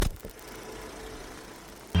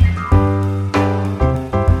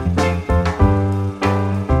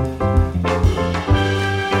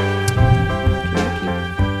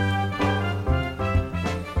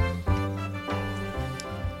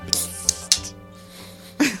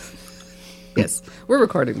Yes. We're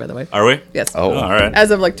recording, by the way. Are we? Yes. Oh, all right.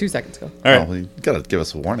 As of like 2 seconds ago. All right. Well, you gotta give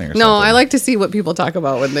us a warning or something. No, I like to see what people talk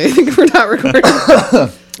about when they think we're not recording.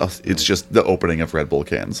 It's just the opening of Red Bull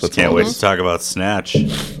cans. That's Can't all. wait to talk about Snatch.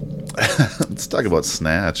 Let's talk about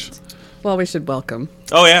Snatch. Well, we should welcome.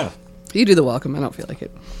 Oh, yeah. You do the welcome. I don't feel like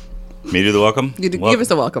it. Me do the welcome? You give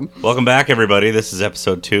us a welcome. Welcome back, everybody. This is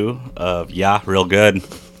episode 2 of Yeah, Real Good.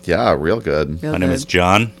 Yeah, real good. Real My name good. is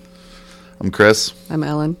John. I'm Chris. I'm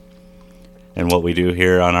Ellen. And what we do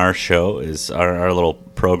here on our show is our little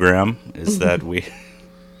program is that we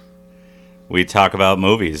talk about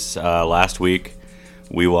movies. Last week,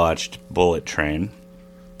 we watched Bullet Train.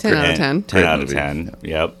 10 out of 10. 10 out of movie. 10,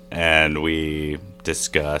 yep. And we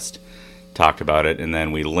talked about it, and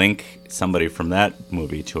then we link somebody from that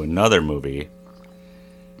movie to another movie.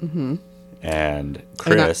 Mm-hmm. And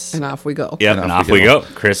Chris... And off we go. Yep, and off we go.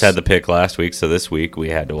 Chris had the pick last week, so this week we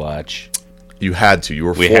had to watch... You had to. You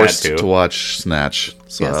were forced to watch Snatch.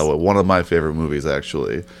 So Yes. one of my favorite movies,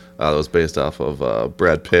 actually. That was based off of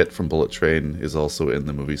Brad Pitt from Bullet Train is also in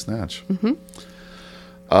the movie Snatch. Mm-hmm.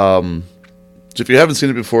 If you haven't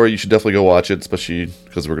seen it before, you should definitely go watch it, especially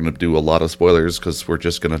because we're going to do a lot of spoilers because we're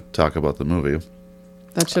just going to talk about the movie.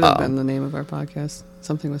 That should have been the name of our podcast.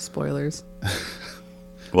 Something with spoilers.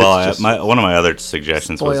 Well, one of my other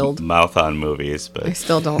suggestions Spoiled. was Mouth on Movies, but I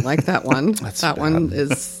still don't like that one. That one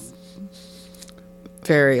is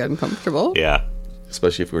very uncomfortable. yeah.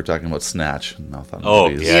 Especially if we were talking about Snatch and Mouth on Oh,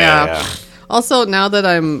 Movies. yeah. Also, now that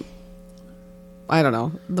I don't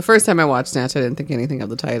know. The first time I watched Snatch, I didn't think anything of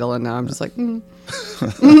the title, and now I'm just like,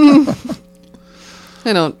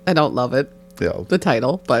 I don't love it, Yeah. the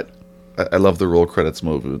title, but I love the roll credits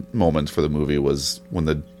moment for the movie was when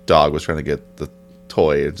the dog was trying to get the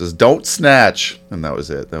toy. It just, don't snatch. And that was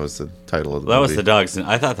it. That was the title of the That movie. was the dog's...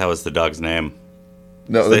 I thought that was the dog's name.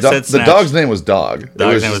 No, They said the Snatch. dog's name was Dog.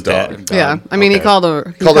 Dog's it name was was Dog. Dog. yeah. I mean, he Okay. called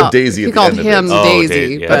her Daisy He at the called end of him it. Oh,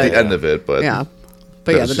 Daisy, yeah. but At the end of it, but yeah. But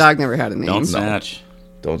That yeah, was the just- dog never had a name. Don't snatch.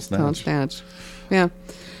 don't snatch. Don't snatch.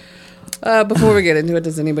 Yeah. Before we get into it,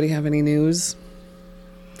 does anybody have any news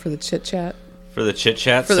for the chit chat? For the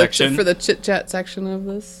chit-chat For section? the chit chat section of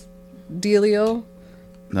this dealio?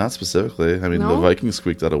 Not specifically. I mean, No? the Vikings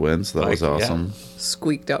squeaked out a win, so that was Like, yeah. awesome.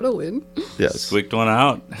 Squeaked out a win. Yes. Squeaked one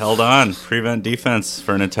out. Held on. Prevent defense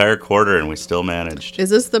for an entire quarter, and we still managed. Is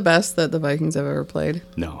this the best that the Vikings have ever played?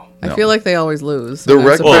 No. I No. feel like they always lose. Their, and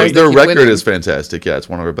I'm surprised their they keep record winning. is fantastic. Yeah, it's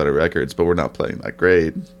one of our better records, but we're not playing that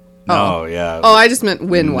great. No, yeah. Oh, I just meant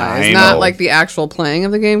win-wise, 9-0. not like the actual playing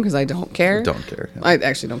of the game, because I don't care. Don't care. Yeah. I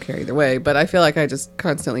actually don't care either way, but I feel like I just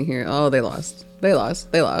constantly hear, oh, they lost. They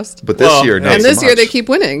lost. They lost. But this Well, year, not And so this year much. they keep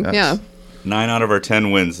winning. Yes. Yeah. 9 out of our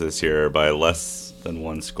 10 wins this year are by less than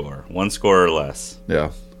one score. One score or less.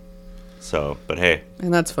 Yeah. So, but hey,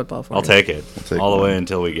 And that's football for I'll you. take it. take All the one. way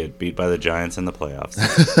until we get beat by the Giants in the playoffs.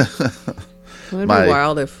 Wouldn't it My- be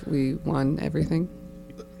wild if we won everything?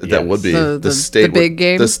 That Yes. would be The state. big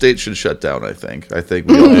game? The state should shut down. I think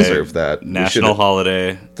we all deserve that. We National should-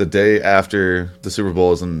 holiday. The day after the Super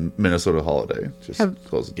Bowl is a Minnesota holiday. Just Have-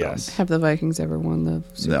 close it down. Yes. Have the Vikings ever won the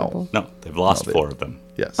Super No. Bowl? No, they've lost No, they- 4 of them.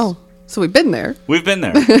 Yes. Oh, so we've been there. We've been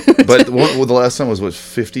there. But the last time was what,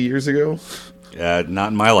 50 years ago? Not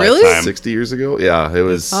in my Really? lifetime. 60 years ago? Yeah, it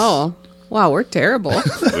was. Oh, wow, we're terrible.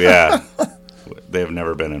 Yeah. They've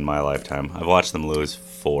never been in my lifetime. I've watched them lose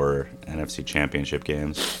 4 NFC championship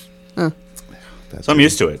games. That's So I'm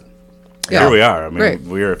used to it. Yeah. Here we are. I mean,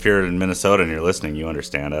 Great. if you're in Minnesota and you're listening, you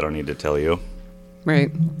understand. I don't need to tell you.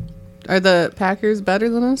 Right. Are the Packers better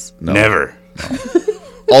than us? No. Never.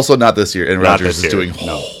 Also, not this year. And Not Rodgers this is year. doing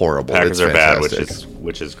No. horrible. Packers It's are bad, fantastic.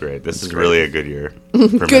 which is great. This is great. really a good year. For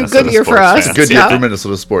Good year for sports us. fans. Good year Yeah. for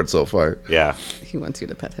Minnesota sports so far. Yeah. He wants you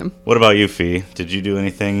to pet him. What about you, Fee? Did you do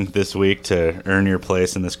anything this week to earn your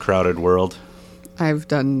place in this crowded world? I've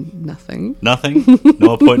done nothing. Nothing?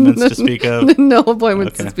 No appointments to speak of? No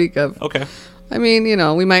appointments Okay. to speak of. Okay. I mean,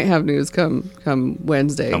 we might have news come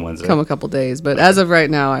Wednesday. Come Wednesday. Come a couple days. But as of right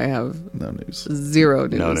now, I have No news. zero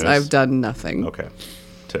news. No news. I've done nothing. Okay.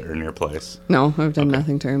 To earn your place. No, I've done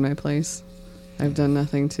nothing to earn my place. I've done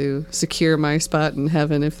nothing to secure my spot in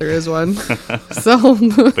heaven if there is one. So,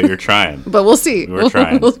 But you're trying. but we'll see. We're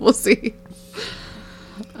trying. We'll see.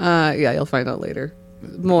 Yeah, you'll find out later.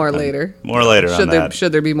 More later. More later on that.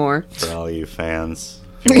 Should there be more? For all you fans.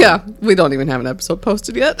 Yeah, we don't even have an episode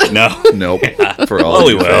posted yet. No. Nope. For all Oh,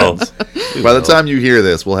 we you will. fans. By the time you hear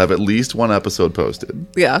this, we'll have at least one episode posted.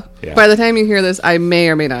 Yeah. Yeah. By the time you hear this, I may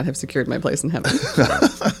or may not have secured my place in heaven.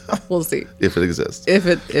 We'll see If it exists.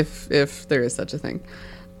 if there is such a thing.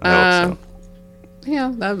 I hope so.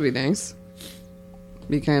 Yeah, that would be nice.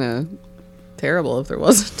 Be kind of terrible if there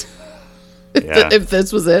wasn't. Yeah. If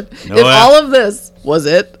this was it. No, if all of this was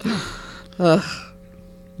it. That'd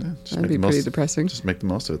make be the pretty most- depressing. Just make the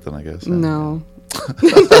most of it then, I guess. No.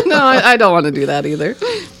 No, I don't want to do that either.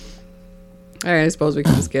 All right, I suppose we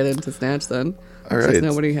can just get into Snatch then. All right. Since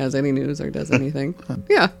nobody has any news or does anything.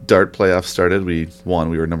 Yeah. Dart playoffs started. We won.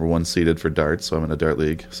 We were number 1 seeded for dart, so I'm in a dart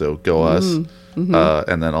league. So go us.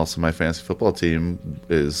 And then also my fantasy football team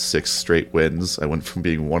is 6 straight wins. I went from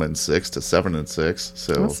being 1-6 to 7-6.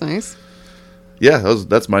 So That's nice. yeah,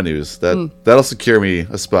 that's my news. That'll secure me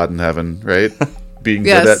a spot in heaven, right? Being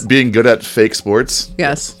Yes. good at fake sports.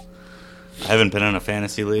 Yes. I haven't been in a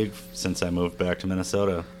fantasy league since I moved back to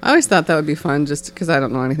Minnesota. I always thought that would be fun just because I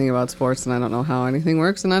don't know anything about sports and I don't know how anything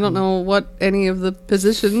works and I don't know what any of the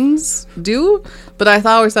positions do. But I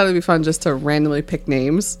always thought it would be fun just to randomly pick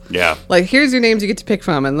names. Yeah. Like, here's your names you get to pick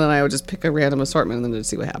from, and then I would just pick a random assortment and then just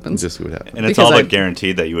see what happens. Just see what happens. And it's Because all but I-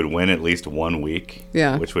 guaranteed that you would win at least 1 week.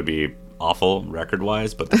 Yeah. Which would be awful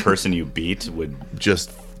record-wise, but the person you beat would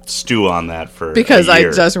Just stew on that for Because a I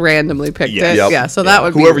year. just randomly picked Yeah. it. Yep. Yeah, so Yeah. that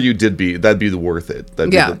would whoever be... you did beat, that'd be worth it.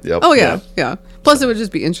 That'd Yeah. Be yep. Oh, yeah. Plus, it would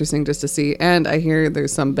just be interesting just to see. And I hear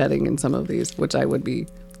there's some betting in some of these, which I would be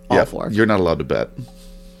all Yeah, for. you're not allowed to bet.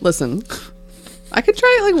 Listen, I could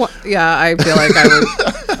try it like one... Yeah, I feel like I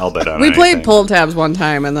would... I'll bet on We anything. played pull tabs one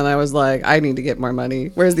time, and then I was like, I need to get more money.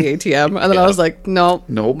 Where's the ATM? And then I was like, nope,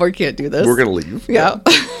 Nope. we can't do this. We're gonna leave. Yeah.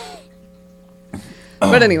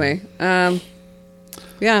 But anyway,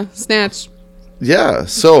 yeah, Snatch. Yeah.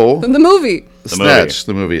 So The movie. Snatch,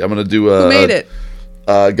 the movie. I'm gonna do. Who made it?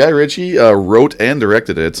 Guy Ritchie wrote and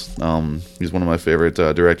directed it. He's one of my favorite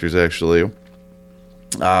directors, actually.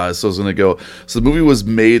 So I was gonna go. So the movie was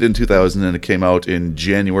made in 2000, and it came out in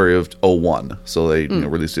January of 01. So they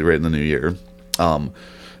released it right in the new year.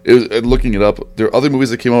 It was, looking it up, there are other movies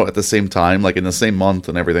that came out at the same time, like in the same month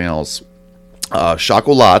and everything else.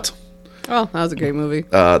 Chocolat, Oh, that was a great movie.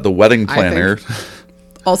 The Wedding Planner.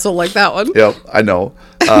 Also like that one. Yep, I know.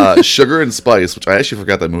 Sugar and Spice, which I actually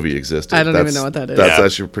forgot that movie existed. I don't even know what that is. That's Yeah.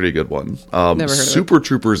 actually a pretty good one. Never heard of it. Super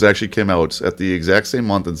Troopers actually came out at the exact same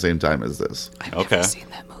month and same time as this. I've Okay. never seen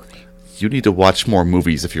that movie. You need to watch more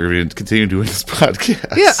movies if you're going to continue doing this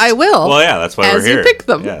podcast. Yeah, I will. Well, yeah, that's why As we're here. you pick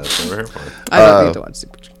them. Yeah, that's what we're here for. I don't need to watch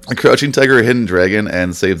Super Troopers. Crouching Tiger, Hidden Dragon,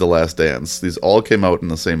 and Save the Last Dance. These all came out in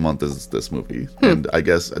the same month as this movie. And I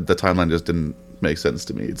guess the timeline just didn't make sense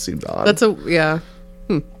to me. It seemed odd. That's a, yeah.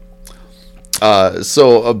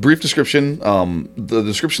 So a brief description. The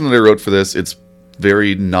description that I wrote for this, it's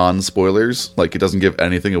very non-spoilers. Like, it doesn't give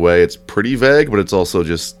anything away. It's pretty vague, but it's also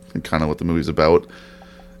just kind of what the movie's about.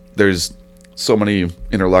 There's so many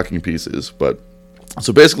interlocking pieces, but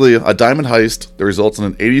so basically a diamond heist that results in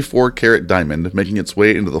an 84-carat diamond making its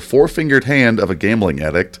way into the four-fingered hand of a gambling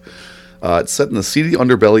addict. It's set in the seedy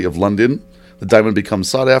underbelly of London. The diamond becomes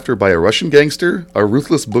sought after by a Russian gangster, a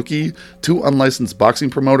ruthless bookie, 2 unlicensed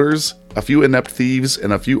boxing promoters, a few inept thieves,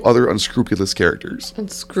 and a few other unscrupulous characters.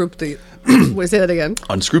 Unscrupulous. Wait, say that again.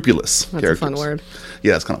 Unscrupulous That's characters. a fun word.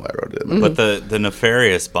 Yeah, that's kind of why I wrote it in. But the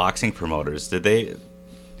nefarious boxing promoters, did they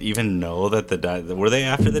even know that were they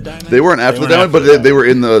after the diamond? They weren't after the diamond, but they were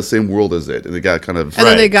in the same world as it, and they got kind of... And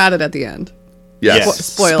then they Right. got it at the end. Yes. Yes.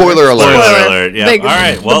 Spoiler. Spoiler alert. Spoiler Spoiler. alert. Yeah. Big- All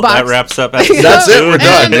right. the Well, box. that wraps up episode That's it. We're 2.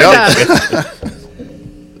 done. And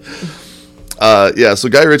Yep. Yeah, so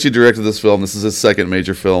Guy Ritchie directed this film. This is his second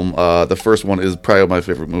major film. The first one is probably my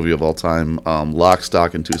favorite movie of all time, Lock,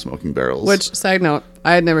 Stock, and Two Smoking Barrels. Which, side note,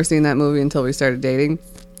 I had never seen that movie until we started dating.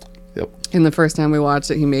 Yep. And the first time we watched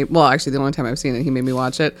it, actually the only time I've seen it, he made me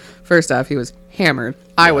watch it. First off, he was hammered.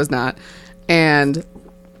 I was not. And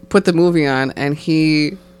put the movie on, and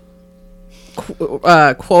he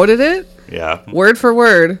quoted it Yeah. word for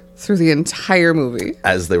word through the entire movie.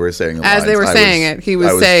 As they were saying the As they lines, were I saying it, he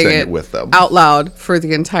was saying it with them. out loud for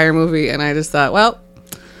the entire movie, and I just thought, well,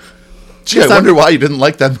 Gee, I wonder why you didn't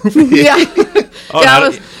like that movie. yeah. Oh, yeah,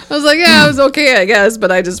 now- I was like, yeah, it was okay, I guess,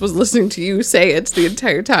 but I just was listening to you say it the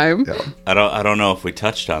entire time. Yeah. I don't know if we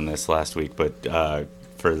touched on this last week, but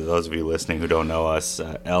for those of you listening who don't know us,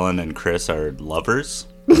 Ellen and Chris are lovers.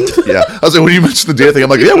 Yeah. I was like, when you mentioned the date thing, I'm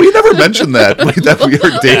like, yeah, we never mentioned that. That we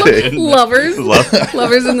are dating. Lovers.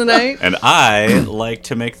 Lovers in the night. And I like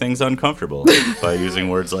to make things uncomfortable by using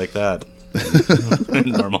words like that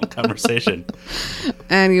in normal conversation.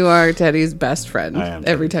 And you are Teddy's best friend I am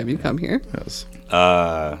every time you come here. Yes.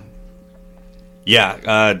 Guy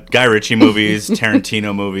Ritchie movies,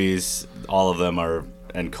 Tarantino movies, all of them are,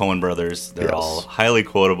 and Coen Brothers, they're Yes. all highly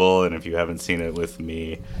quotable, and if you haven't seen it with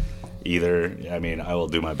me either, I mean, I will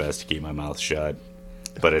do my best to keep my mouth shut.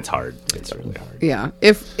 but it's hard. It's really hard. Yeah.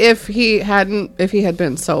 If he had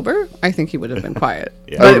been sober, I think he would have been quiet.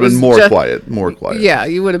 Yeah. I would have it been was more quiet. Yeah,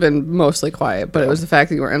 you would have been mostly quiet, but it was the fact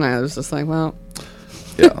that you were, and I was just like, well,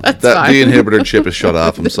 Yeah, That's that fine. the inhibitor chip is shut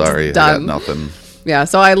off. I'm sorry, I got done. nothing. yeah.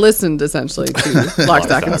 So I listened essentially to Lock,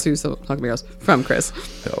 Stock, and Two Smoking from Chris.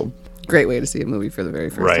 So, Great way to see a movie for the very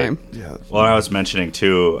first Right. time. yeah, Well, I was mentioning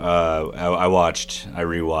too. I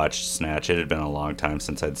rewatched Snatch. It had been a long time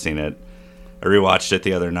since I'd seen it. I rewatched it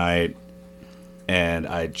the other night, and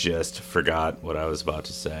I just forgot what I was about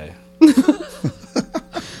to say.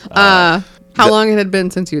 How long it had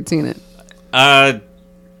been since you had seen it? I'd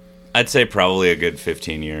say probably a good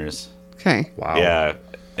 15 years. Okay. wow. Yeah,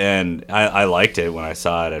 and I liked it when I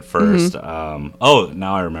saw it at first. Now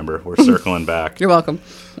I remember. We're circling back You're welcome.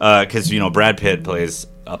 because Brad Pitt plays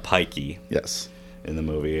a pikey Yes. in the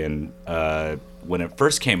movie, and when it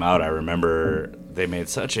first came out, I remember they made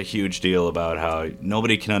such a huge deal about how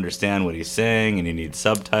nobody can understand what he's saying, and he needs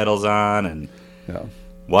subtitles on. And Yeah.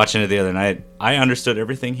 watching it the other night, I understood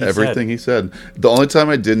everything Everything he said. The only time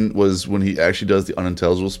I didn't was when he actually does the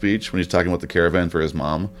unintelligible speech when he's talking about the caravan for his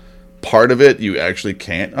mom. Part of it you actually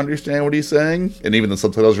can't understand what he's saying, and even the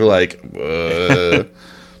subtitles are like.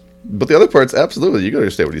 But the other parts, absolutely, you can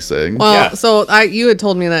understand what he's saying. Well, Yeah. so you had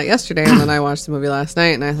told me that yesterday, and then I watched the movie last night,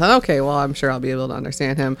 and I thought, okay, well, I'm sure I'll be able to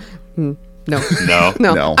understand him. No. No.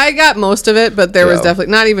 No. I got most of it, but there was Yeah.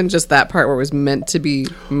 definitely not even just that part where it was meant to be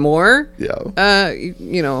more. Yeah. Where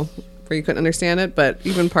you couldn't understand it, but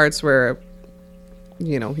even parts where,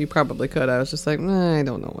 he probably could. I was just like, I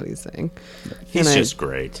don't know what he's saying. He's And just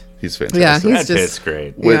great. He's fantastic. Yeah, Brad he's just Pitt's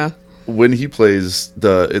great. When he plays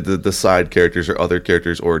the side characters or other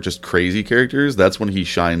characters or just crazy characters, that's when he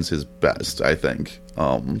shines his best, I think.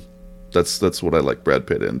 That's what I like Brad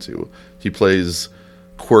Pitt into. He plays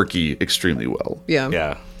quirky extremely well. yeah.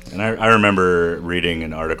 Yeah. And I remember reading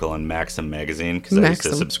an article in Maxim magazine because I used to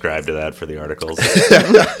Maxim. subscribe to that for the articles.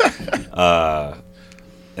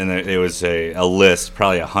 And it was a list,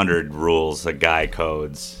 probably 100 rules, like Guy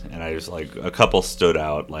codes. And I was like, a couple stood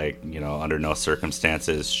out, like, under no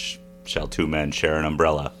circumstances shall two men share an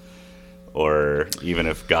umbrella. Or even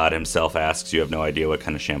if God himself asks, you have no idea what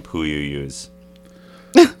kind of shampoo you use.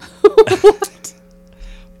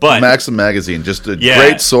 But Maxim magazine, just a Yeah.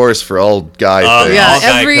 great source for all guy things. Yeah, All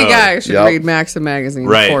guy every code. guy should Yep. read Maxim magazine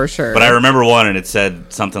right. for sure. But I remember one, and it said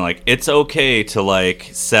something like, "It's okay to like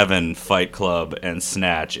Seven, Fight Club, and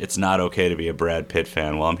Snatch. It's not okay to be a Brad Pitt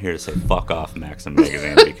fan." Well, I'm here to say fuck off, Maxim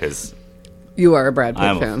magazine, because You are a Brad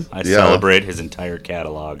Pitt fan. I Yeah. celebrate his entire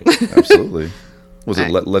catalog. Absolutely. Was it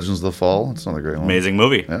Legends of the Fall? It's another great one. Amazing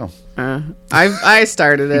movie. Yeah. I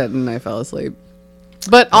started it and I fell asleep.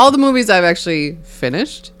 But all the movies I've actually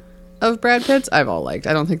finished of Brad Pitt's, I've all liked.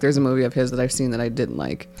 I don't think there's a movie of his that I've seen that I didn't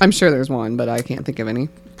like. I'm sure there's one, but I can't think of any.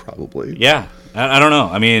 Probably. Yeah, I don't know.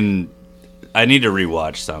 I mean, I need to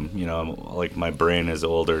rewatch some. Like my brain is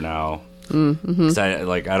older now. Mm-hmm. 'Cause I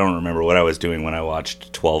don't remember what I was doing when I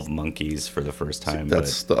watched 12 Monkeys for the first time.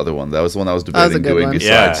 That's the other one. That was the one I was was a debating good doing one.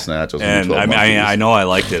 besides Snatch. I was and 12 I Monkeys. know I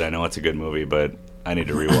liked it. I know it's a good movie, but I need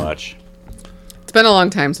to rewatch. It's been a long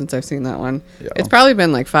time since I've seen that one. Yeah. It's probably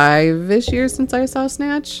been like 5-ish years since I saw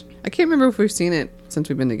Snatch. I can't remember if we've seen it since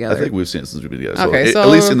we've been together. I think we've seen it since we've been together. Okay, So, so- at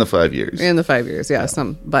least in the 5 years. In the 5 years, yeah,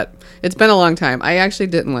 but it's been a long time. I actually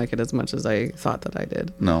didn't like it as much as I thought that I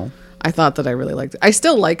did. No. I thought that I really liked it. I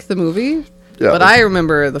still like the movie, Yeah. but I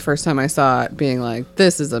remember the first time I saw it being like,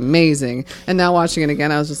 this is amazing. And now watching it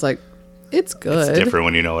again, I was just like, it's good. It's different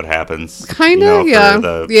when you know what happens. Kind of, for yeah.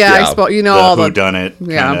 the- Yeah, I Yeah. suppose, the all the whodunit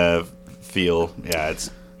yeah. kind of feel. Yeah, it's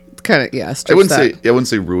kind of, yeah. I wouldn't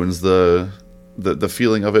say ruins the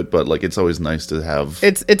feeling of it, but like it's always nice to have.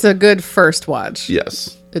 It's a good first watch.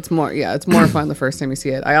 Yes. It's more fun the first time you see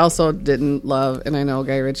it. I also didn't love, and I know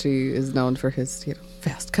Guy Ritchie is known for his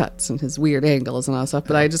fast cuts and his weird angles and all that stuff,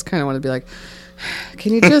 but I just kind of want to be like,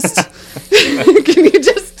 can you just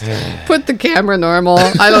put the camera normal?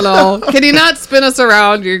 I don't know. Can you not spin us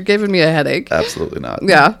around? You're giving me a headache. Absolutely not.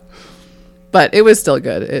 Yeah, but it was still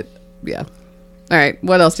good. Yeah. All right.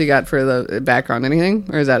 What else do you got for the background? Anything,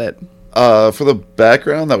 or is that it? For the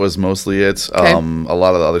background, that was mostly it. Okay. A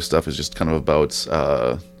lot of the other stuff is just kind of about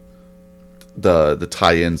the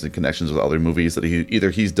tie-ins and connections with other movies that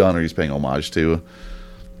he's done or he's paying homage to.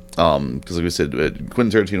 Because like we said, Quentin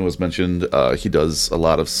Tarantino was mentioned. He does a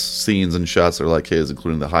lot of scenes and shots that are like his,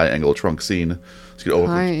 including the high-angle trunk scene. So you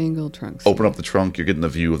High angle trunks. open up the trunk, you're getting the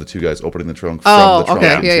view of the two guys opening the trunk Oh, from the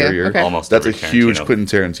trunk okay. Yeah, yeah. interior. Okay. almost That's a every huge Tarantino. Quentin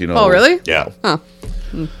Tarantino. Oh, really? Yeah.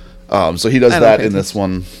 Huh. So he does I don't that pay in this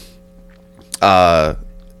one.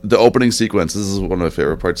 the opening sequence, this is one of my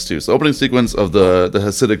favorite parts too. So the opening sequence of the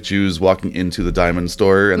Hasidic Jews walking into the diamond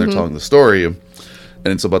store, and they're telling the story, and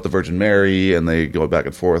it's about the Virgin Mary, and they go back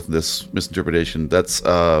and forth, this misinterpretation. That's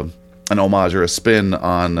an homage or a spin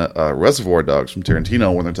on Reservoir Dogs from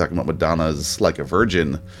Tarantino, when they're talking about Madonna's like a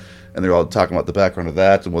virgin, and they're all talking about the background of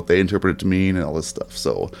that and what they interpret it to mean and all this stuff.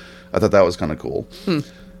 So I thought that was kind of cool.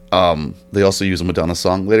 They also use a Madonna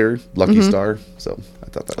song later, Lucky Star. So I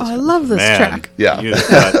thought that was I love this track. Yeah. You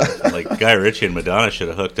thought, like, Guy Ritchie and Madonna should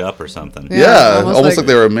have hooked up or something. Yeah, almost like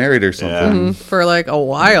they were married or something. For like a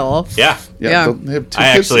while. Yeah. Yeah. They have two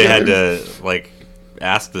I kids actually had together. to, like,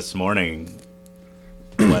 ask this morning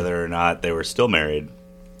whether or not they were still married.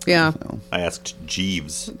 Yeah. I asked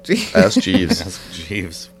Jeeves. Ask Jeeves. Asked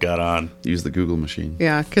Jeeves. Got on. Use the Google machine.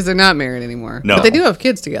 Yeah, because they're not married anymore. No. But they do have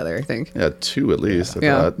kids together, I think. Yeah, 2 at least. I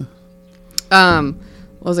Yeah. thought.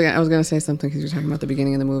 What was I was going to say something because you're talking about the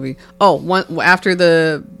beginning of the movie. Oh, after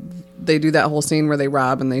they do that whole scene where they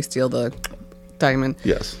rob and they steal the diamond.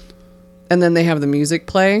 Yes. And then they have the music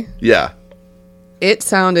play. Yeah. It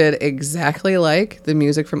sounded exactly like the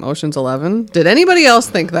music from Ocean's 11. Did anybody else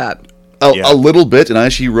think that? Yeah. A little bit, and I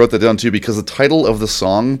actually wrote that down too, because the title of the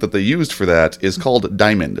song that they used for that is called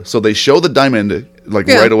Diamond. So they show the diamond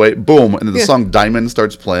right away, boom, and then the song Diamond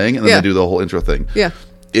starts playing, and then they do the whole intro thing. Yeah.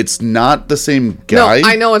 It's not the same guy. No,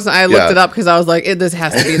 I know it's not. I looked it up because I was like, this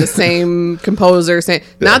has to be the same composer.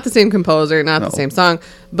 Not the same composer, not the same song,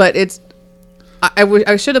 but it's.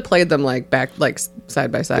 I should have played them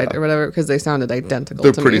side by side or whatever, because they sounded identical.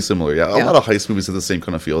 They're to pretty me. similar. Yeah, a lot of heist movies have the same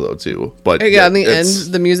kind of feel though too. But Yeah, in the end,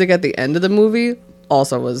 the music at the end of the movie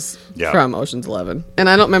also was Yeah. Ocean's 11, and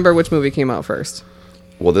I don't remember which movie came out first.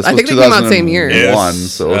 Well, this I was think they came out same year. 2001,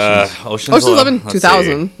 Yes, so Ocean's 11, let's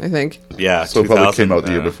 2000, see. I think. Yeah. so it probably came out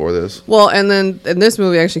the year 2000, before this. Well, and this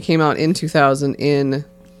movie actually came out in 2000 in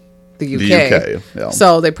the UK. The UK, yeah.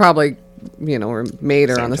 So they probably, were made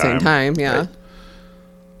around the same time. Yeah. Right.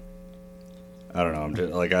 I don't know. I'm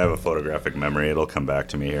just, I have a photographic memory. It'll come back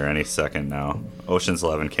to me here any second now. Ocean's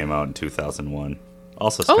 11 came out in 2001.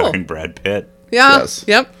 Also starring Brad Pitt. Yeah. Yes.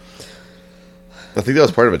 Yep. I think that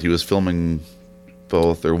was part of it. He was filming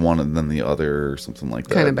both, or one and then the other, or something like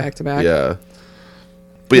that. Kind of back to back. Yeah.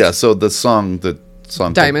 But yeah, so the song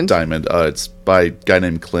Diamond. Diamond, it's by a guy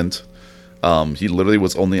named Clint. He literally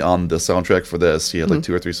was only on the soundtrack for this. He had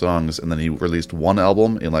 2 or 3 songs, and then he released one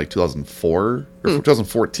album in 2004 or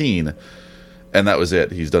 2014, and that was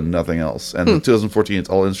it. He's done nothing else. And in 2014, it's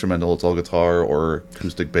all instrumental, it's all guitar or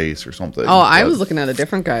acoustic bass or something. Oh, I was looking at a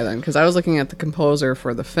different guy then, because I was looking at the composer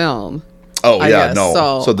for the film. Oh I yeah, guess.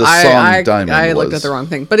 no. So the I- song I, Diamond I was looked at the wrong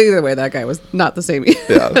thing, but either way, that guy was not the same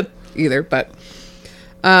Yeah. either. But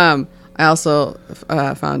I also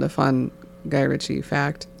found a fun Guy Ritchie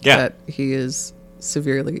fact that he is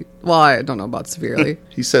severely. Well, I don't know about severely.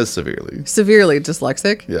 He says severely. Severely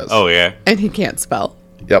dyslexic. Yes. Oh, yeah. And he can't spell.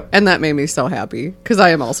 Yep. And that made me so happy because I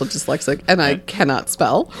am also dyslexic and I cannot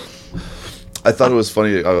spell. I thought it was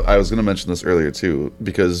funny. I was going to mention this earlier too,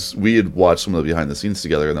 because we had watched some of the behind the scenes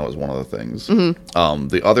together, and that was one of the things.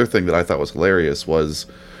 The other thing that I thought was hilarious was,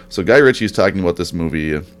 so Guy Ritchie's talking about this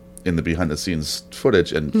movie in the behind the scenes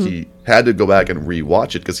footage, and he had to go back and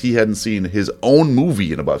rewatch it because he hadn't seen his own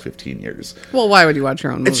movie in about 15 years. Well, why would you watch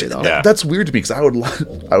your own movie though? Yeah. That's weird to me because I would love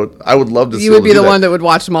to. You would be the one that would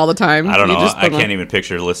watch them all the time. I don't know. You just I put can't even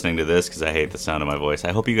picture listening to this because I hate the sound of my voice.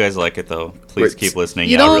 I hope you guys like it, though. Please Wait, keep listening.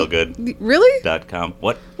 You Yeah, don't real good. Really? .com.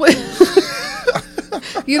 What?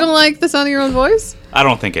 You don't like the sound of your own voice? I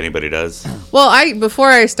don't think anybody does. Well, before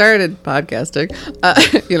I started podcasting,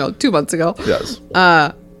 2 months ago, Yes.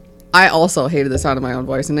 I also hated the sound of my own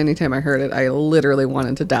voice, and anytime I heard it, I literally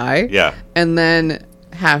wanted to die. Yeah. And then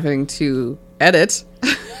having to edit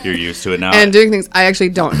You're used to it now. and doing things, I actually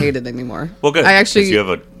don't hate it anymore. Well, good. I 'cause actually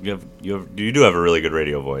you do have a really good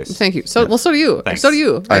radio voice. thank you. So do you. Thanks. So do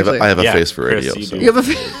you. I have Actually. a face for Chris, radio. you So. do. You have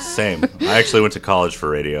a Same. I actually went to college for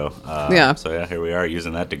radio. Yeah. So yeah, here we are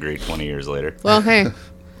using that degree 20 years later. Well, hey,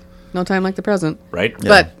 no time like the present. Right?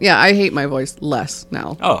 But yeah, I hate my voice less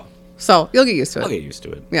now. Oh, So you'll get used to it. I'll get used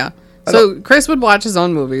to it. Yeah. So Chris would watch his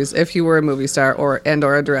own movies if he were a movie star or a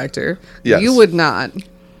director. Yes. You would not.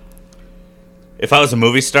 If I was a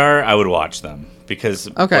movie star, I would watch them because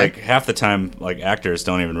Okay. half the time actors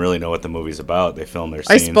don't even really know what the movie's about. They film their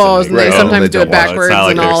I scenes. suppose, and they Right. sometimes They do it don't watch it. It's backwards not like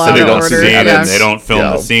and they're all out sitting of don't on order. see scene it. Yeah. and they don't film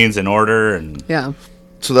Yeah. the scenes in order. And Yeah.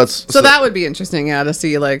 So that's So that would be interesting, to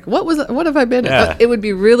see what have I been? Yeah. It would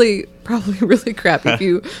be probably really crappy if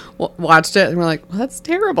you watched it and were like, well, that's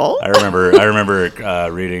terrible. I remember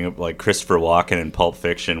reading Christopher Walken in Pulp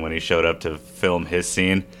Fiction when he showed up to film his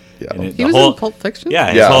scene. Yeah. And He was in Pulp Fiction?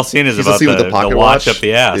 Yeah, his whole scene is He's about scene with the pocket watch up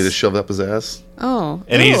the ass. They just shoved up his ass. Oh.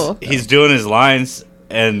 And ew. he's doing his lines,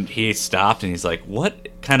 and he stopped, and he's like, "What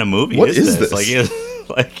kind of movie What is is this?" this?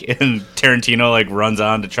 And Tarantino like runs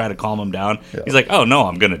on to try to calm him down. Yeah. He's like, "Oh no,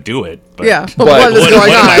 I'm gonna do it." But Yeah, but But what is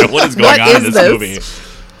going on? What is going on in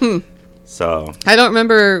this movie? So I don't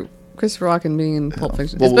remember Christopher Walken being in Pulp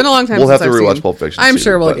Fiction. Well, It's been a long time we'll since have to I've rewatch seen. Pulp Fiction I'm soon,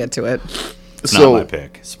 sure we'll but- get to it. it's not my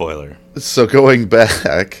pick. Spoiler. So going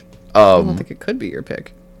back, I don't think it could be your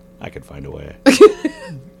pick. I could find a way.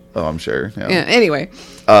 oh, I'm sure. Yeah. Yeah. Anyway,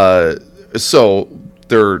 So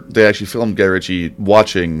they actually filmed Guy Ritchie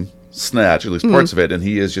watching Snatch, at least parts of it, and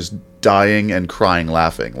he is just dying and crying,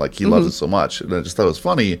 laughing, like he loves it so much. And I just thought it was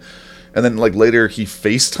funny. And then like later he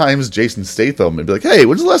FaceTimes Jason Statham and be like, "Hey,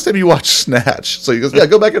 when's the last time you watched Snatch?" So he goes, "Yeah,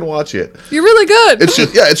 go back and watch it." you're really good. It's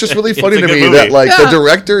just really funny a to good me movie. that like the Yeah.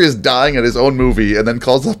 director is dying at his own movie and then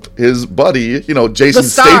calls up his buddy, Jason The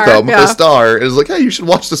star, Statham, yeah. the star, and is like, "Hey, you should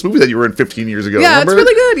watch this movie that you were in 15 years ago." yeah, remember?" it's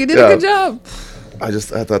really good. You did Yeah. a good job.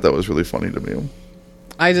 I thought that was really funny to me.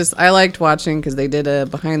 I liked watching because they did a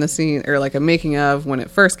behind the scene or like a making of when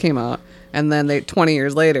it first came out, and then 20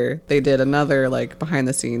 years later they did another like behind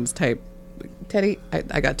the scenes type. Teddy,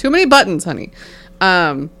 I got too many buttons, honey.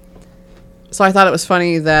 So I thought it was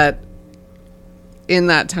funny that in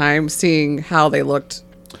that time, seeing how they looked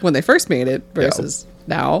when they first made it versus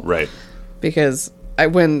now, Right. because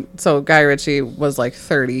Guy Ritchie was like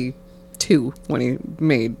 32 when he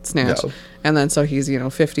made Snatch, Yeah. and then so he's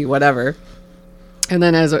 50 whatever. And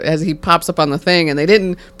then as he pops up on the thing, and they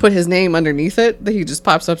didn't put his name underneath it, that he just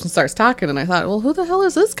pops up and starts talking. And I thought, well, who the hell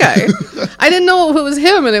is this guy? I didn't know it was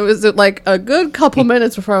him. And it was like a good couple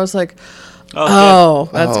minutes before I was like, oh,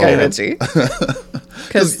 that's Guy Ritchie.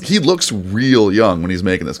 Because he looks real young when he's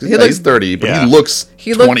making this. 'Cause, He looks- he's 30, but Yeah. he looks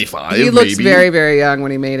He looked- 25. He looks maybe. very, very young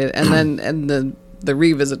when he made it. And then the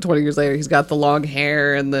revisit 20 years later, he's got the long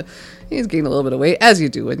hair and he's gained a little bit of weight, as you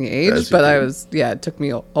do when you age. As you But do. it took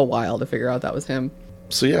me a while to figure out that was him.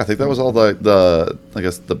 So yeah, I think that was all the I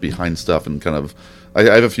guess the behind stuff and kind of. I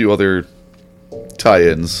have a few other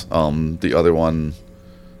tie-ins. The other one,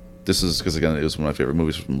 this is because again it was one of my favorite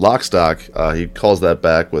movies from Lock, Stock. He calls that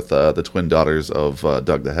back with the twin daughters of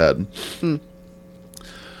Doug the Head.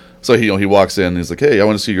 So he walks in. And he's like, "Hey, I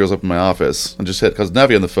want to see you girls up in my office." And just hit because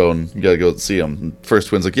Navi on the phone. You gotta go see him. And first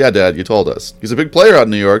twin's like, "Yeah, Dad, you told us." He's a big player out in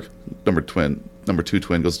New York. Number two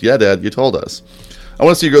twin goes, "Yeah, Dad, you told us." "I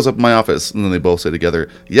want to see you girls up in my office." And then they both say together,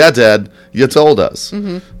 "Yeah, Dad, you told us."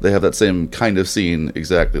 They have that same kind of scene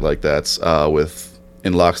exactly like that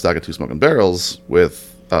in Lock, Stock, and Two Smoking Barrels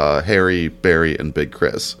with Harry, Barry, and Big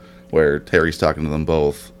Chris, where Harry's talking to them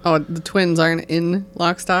both. Oh, the twins aren't in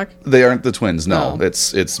Lock, Stock? They aren't the twins, no. Oh.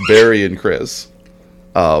 It's Barry and Chris.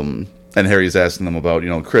 And Harry's asking them about,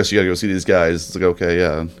 "Chris, you gotta go see these guys." It's like, "Okay,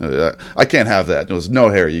 yeah, I can't have that." And it was, "No,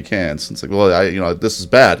 Harry, you can't." And it's like, "Well, this is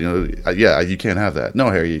bad. Yeah, you can't have that." "No,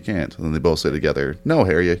 Harry, you can't." And then they both say together, "No,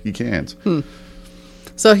 Harry, you can't."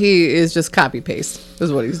 So he is just copy paste,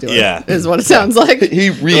 is what he's doing. Yeah. Is what it sounds like. He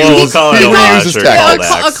we'll call it he a homage reuses or tactics.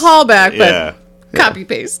 callback. A callback, but Yeah. copy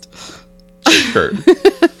paste. Sure.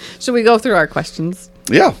 Should we go through our questions?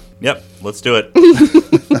 Yeah. Yep. Let's do it.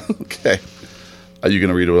 Okay. Are you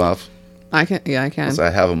gonna read it off? I can. Yeah, I can. So I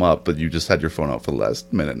have them up, but you just had your phone out for the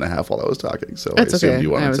last minute and a half while I was talking. So That's I assumed okay. you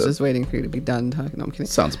wanted I was to. just waiting for you to be done talking. No, I'm kidding.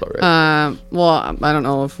 Sounds about right. Well, I don't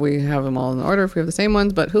know if we have them all in order, if we have the same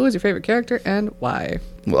ones, but who is your favorite character and why?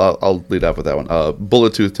 Well, I'll lead off with that one.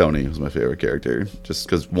 Bullet Tooth Tony was my favorite character, just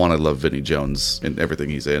because one, I love Vinnie Jones in everything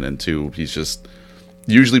he's in, and two, he's just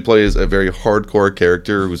usually plays a very hardcore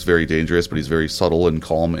character who's very dangerous, but he's very subtle and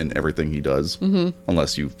calm in everything he does,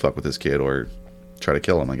 unless you fuck with his kid or try to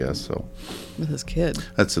kill him, I guess. So With his kid.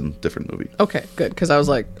 that's a different movie. Okay, good. Because I was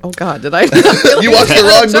like, oh God, did I? You watched the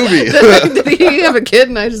wrong movie. Did he have a kid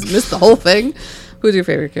and I just missed the whole thing? Who's your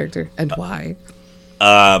favorite character and why?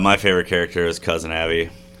 My favorite character is Cousin Abby.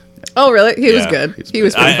 Oh, really? He was Yeah. good. He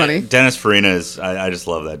was pretty funny. Dennis Farina is. I just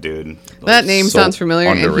love that dude. That name so sounds familiar,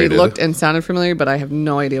 and underrated. he looked and sounded familiar, but I have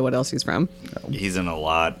no idea what else he's from. He's in a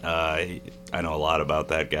lot. I know a lot about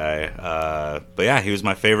that guy. But yeah, he was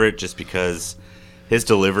my favorite just because his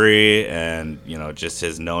delivery and just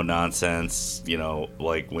his no nonsense.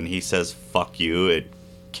 Like when he says "fuck you," it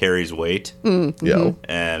carries weight. Yeah.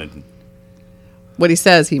 And What he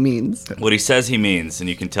says, he means. what he says, he means, and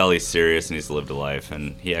you can tell he's serious and he's lived a life.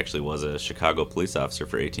 And he actually was a Chicago police officer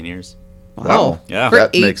for 18 years. Wow. Yeah. For That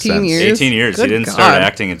 18 makes sense. years? 18 years. Good He didn't God. start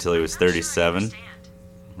acting until he was 37.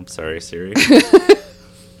 I'm sorry, Siri.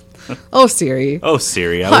 Oh, Siri. Oh,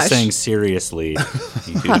 Siri. I was Hush. saying seriously.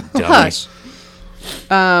 You dummy. Hush.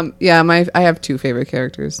 Yeah, I have two favorite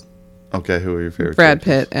characters. Okay, who are your favorite Brad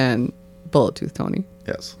characters? Pitt and Bullet Tooth Tony.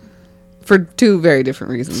 Yes. for two very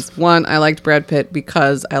different reasons. One, I liked Brad Pitt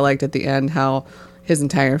because I liked at the end how his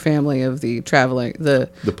entire family of the traveling,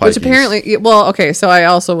 which Pikeys. apparently, well, okay, so I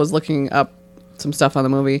also was looking up some stuff on the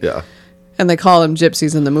movie. Yeah. And they call them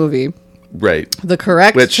gypsies in the movie. Right. The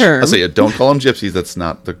correct term. I'll say it. Don't call them gypsies. That's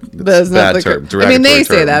not the That's bad not term. I mean, they Derogatory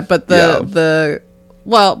say term. that, but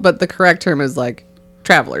but the correct term is like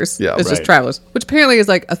travelers. Yeah, it's just right. travelers, which apparently is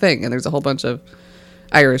like a thing, and there's a whole bunch of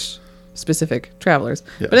Irish specific travelers.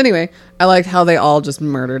 Yeah. But anyway, I liked how they all just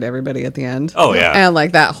murdered everybody at the end. Oh, yeah. And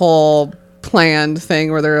like that whole planned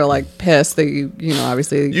thing where they're like pissed that you know,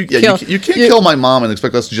 obviously You can't kill my mom and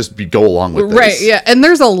expect us to just go along with this. Right, yeah, and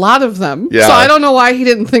there's a lot of them. Yeah. So I don't know why he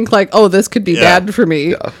didn't think like, oh, this could be Yeah. bad for me.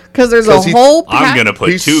 Yeah. Because there's 'Cause a whole I'm going to put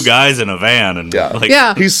He's- 2 guys in a van and Yeah. like,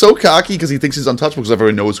 Yeah. He's so cocky because he thinks he's untouchable because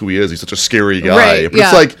everyone knows who he is. He's such a scary guy. Right, But yeah.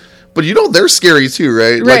 it's like, but you know they're scary too,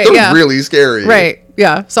 right? Like Right, they're yeah. really scary. Right,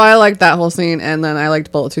 yeah. So I liked that whole scene, and then I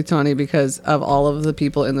liked Bullet Tooth Tony because of all of the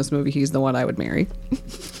people in this movie, he's the one I would marry.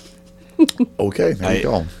 Okay, there you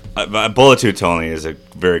go. Bullet Tooth Tony is a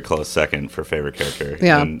very close second for favorite character.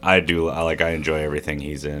 Yeah. And I enjoy everything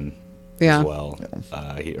he's in Yeah. as well.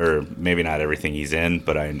 Or maybe not everything he's in,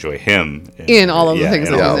 but I enjoy him In all of the things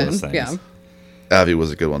in that all he's those in. things. Yeah. Avi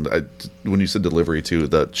was a good one. When you said delivery too,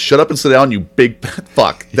 the "shut up and sit down, you big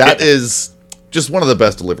fuck." That is just one of the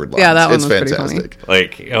best delivered lines. Yeah, that one it's was pretty fantastic.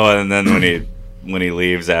 Like, and then when he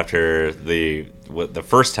leaves after the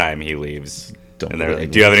first time he leaves, Don't and go they're to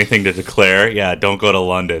like, "Do you have anything to declare?" Yeah, don't go to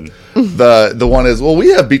London. The one is, well, we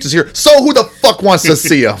have beaches here, so who the fuck wants to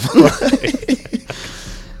see them?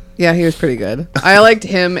 Yeah, he was pretty good. I liked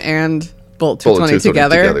him and Bullet Tooth Bullet Tony Tooth Tony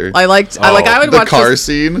together. together. I would the watch car this-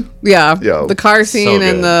 scene. Yeah, Yeah. the car scene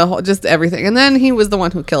and good. the whole, just everything. And then he was the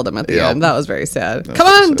one who killed him at the Yeah. end. That was very sad. That's Come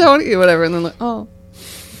on, sad. Tony, whatever. And then like, oh,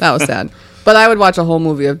 that was sad. But I would watch a whole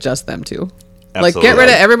movie of just them two. Like, get rid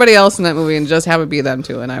of everybody else in that movie and just have it be them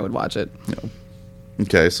two, and I would watch it.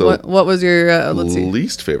 Okay, so What was your, let's see.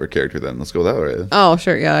 least favorite character then? Let's go that way. Oh,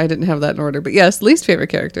 sure, yeah, I didn't have that in order. But yes, least favorite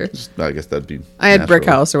character. I guess that'd be. I had natural.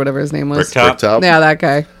 Brickhouse or whatever his name was. Bricktop? Bricktop. Yeah, that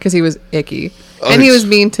guy. Because he was icky. Oh, And he he's- was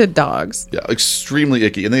mean to dogs. Yeah, extremely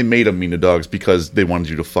icky, and they made him mean to dogs because they wanted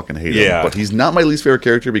you to fucking hate him. Yeah. But he's not my least favorite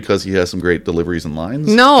character because he has some great deliveries and lines.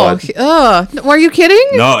 No. but Were you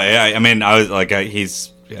kidding? No, I mean, I was like, he's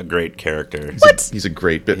a great character. What? he's a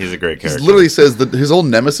great bit. He's a great character. He literally says that his whole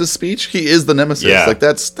nemesis speech. He is the nemesis. Yeah. Like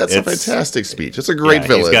that's a It's- fantastic speech. It's a great Yeah,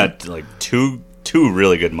 villain. He's got like two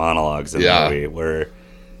really good monologues in Yeah. the movie where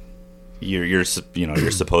you're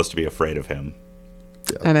supposed to be afraid of him.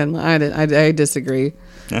 I disagree.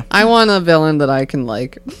 Yeah. I want a villain that I can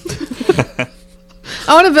like.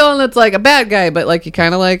 I want a villain that's like a bad guy, but like you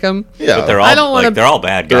kind of like him. yeah, But they're all I don't wanna- they're all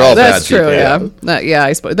bad They're guys. all bad That's true. people, Yeah. yeah. Yeah.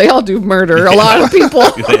 I suppose they all do murder a lot of people.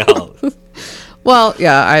 They all- Well,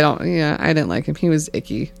 yeah. I didn't like him. He was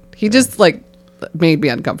icky. He just like made me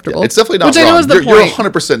uncomfortable. It's definitely not Which wrong. I know is the You're point.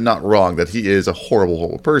 100% not wrong that he is a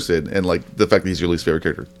horrible person, and like the fact that he's your least favorite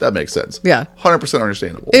character, that makes sense. Yeah. 100%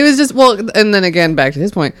 understandable. It was just and then again back to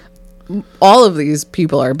his point. All of these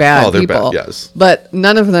people are bad Oh, they're people. bad, yes. But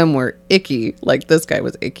none of them were icky. Like this guy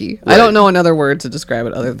was icky. I Right. don't know another word to describe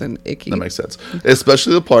it other than icky. That makes sense.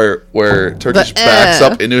 Especially the part where Turkish backs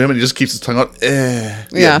up into him and he just keeps his tongue out.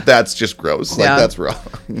 Yeah. That's just gross. Like, Yeah. that's wrong.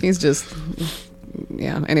 He's just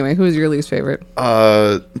yeah. Anyway, who's your least favorite?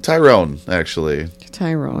 Tyrone, actually.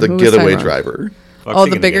 Tyrone. The Who was getaway Tyrone? driver. Fuck's Oh, he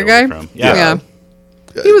the gonna bigger get away guy? from? Yeah.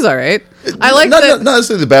 He was all right. I like not, that. not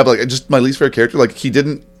necessarily the bad, but like just my least favorite character. Like he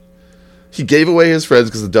gave away his friends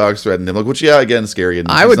because the dogs threatened him. Like, which again, scary. And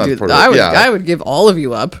I he's would not do. part of I it. would. Yeah. I would give all of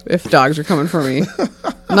you up if dogs are coming for me.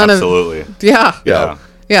 None Absolutely. of. Yeah. Yeah.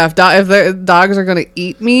 Yeah. If the dogs are going to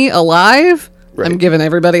eat me alive, Right. I'm giving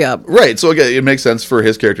everybody up. Right. So again, it makes sense for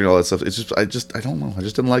his character and all that stuff. It's just I don't know. I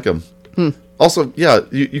just didn't like him. Also, yeah,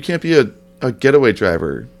 you can't be a getaway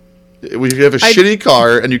driver. When you have a shitty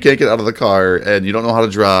car and you can't get out of the car and you don't know how to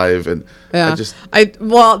drive and Yeah. I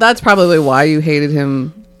well, that's probably why you hated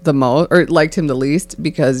him the most or liked him the least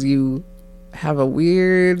because you have a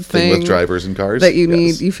weird thing thing with drivers and cars that you Yes.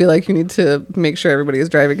 need. You feel like you need to make sure everybody is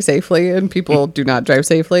driving safely, and people do not drive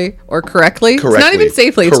safely or correctly. It's not even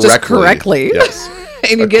safely; it's just correctly. Yes.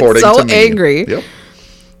 And you get According so to me. angry. Yep.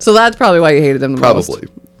 So that's probably why you hated him the most. Probably.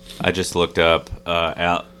 I just looked up.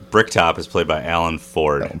 Bricktop is played by Alan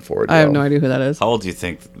Ford. Alan Ford, I have yeah. no idea who that is. How old do you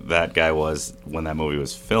think that guy was when that movie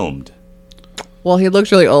was filmed? Well, he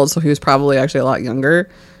looks really old, so he was probably actually a lot younger,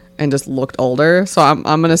 and just looked older. So I'm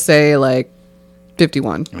gonna say like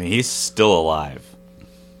 51. I mean, he's still alive.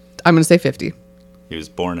 I'm gonna say 50. He was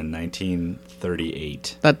born in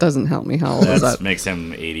 1938. That doesn't help me. How old is That that? makes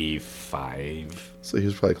him 85. So he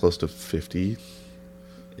was probably close to 50.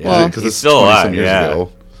 Yeah, Well- because he's it's still 20 some alive. years Yeah,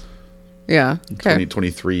 ago. Yeah. Okay.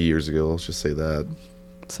 23 years ago. Let's just say that.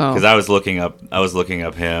 So. because I was looking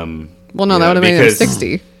up him. Well, no, you that know, would have made him because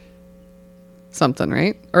 60 something,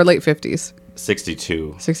 right? Or late 50s.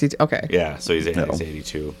 62. 62. Okay. Yeah, so he's No.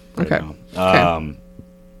 82 right Okay. now. Okay.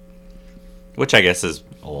 Which I guess is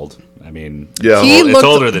old. I mean, Yeah. He it's looked-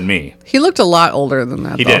 older than me. He looked a lot older than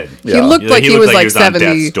that. He though. did. He Yeah. looked like he was like on 70.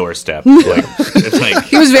 death's doorstep. Like, it's like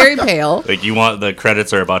He was very pale. like you want the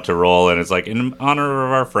credits are about to roll, and it's like in honor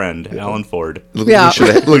of our friend Alan Ford, Yeah. He should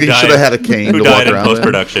have had a cane who to walk died in around. post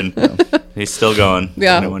production. He's still going.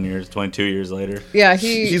 Yeah. 22 years later. Yeah,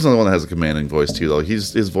 He's the only one that has a commanding voice too, though.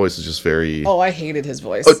 His voice is just very. Oh, I hated his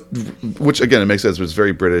voice. Which again, it makes sense. But it's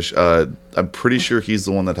very British. I'm pretty sure he's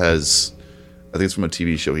the one that has. I think it's from a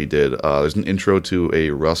TV show he did. There's an intro to a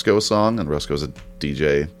Rusko song, and Rusko's a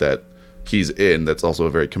DJ that he's in. That's also a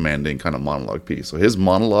very commanding kind of monologue piece. So his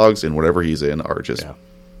monologues in whatever he's in are just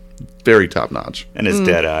very top notch. And his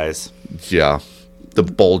dead eyes. Yeah, the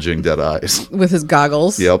bulging dead eyes. With his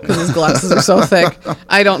goggles. Yep. Because his glasses are so thick.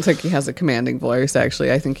 I don't think he has a commanding voice,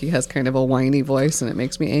 actually. I think he has kind of a whiny voice, and it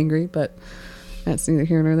makes me angry, but that's neither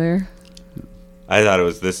here nor there. I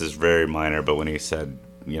thought this is very minor, but when he said,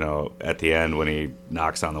 at the end when he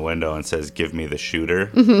knocks on the window and says, "Give me the shooter,"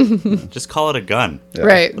 just call it a gun. Yeah.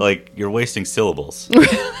 Right. Like, you're wasting syllables.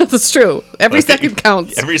 That's true. Every Like, second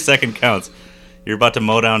counts. Every second counts. You're about to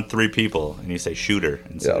mow down 3 people, and you say shooter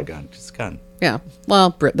instead of gun. Just gun. Yeah.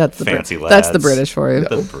 Well, that's the Fancy That's the lads. British for you.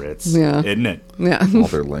 The Brits. Yeah. Isn't it? Yeah. All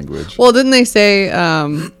their language. Well, didn't they say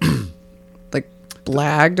like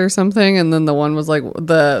blagged or something? And then the one was like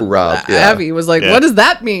Rob, yeah. Abby was like, Yeah. "What does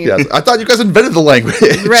that mean?" Yes, I thought you guys invented the language.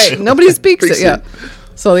 Right. Nobody speaks it. Speaks Yeah. it.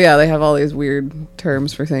 So yeah, they have all these weird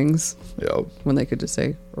terms for things Yeah, when they could just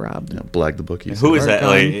say robbed. blag the bookies. Who is Or that? gun.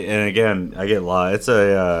 Like, and again, I get lost. It's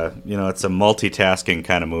it's a multitasking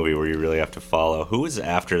kind of movie where you really have to follow. Who was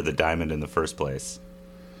after the diamond in the first place?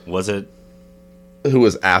 Was it? Who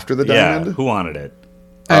was after the diamond? Yeah. Who wanted it?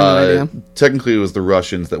 I have no idea. Technically, it was the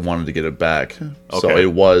Russians that wanted to get it back. So Okay.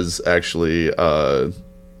 it was actually,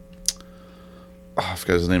 I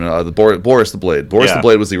forgot his name. Boris the Blade. Boris Yeah. the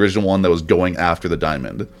Blade was the original one that was going after the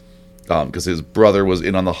diamond, because his brother was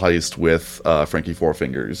in on the heist with Frankie Four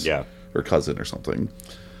Fingers. Yeah. Or cousin or something.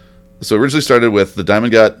 So it originally started with the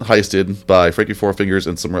diamond got heisted by Frankie Four Fingers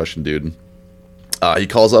and some Russian dude. He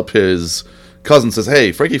calls up his cousin and says,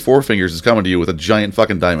 "Hey, Frankie Four Fingers is coming to you with a giant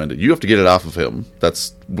fucking diamond. You have to get it off of him.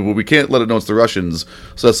 We can't let it know it's the Russians,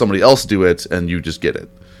 so let somebody else do it, and you just get it."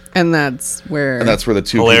 And that's where. And that's where the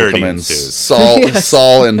two Hilarity people come in. ensues. Yes.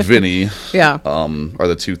 Saul and Vinny yeah. are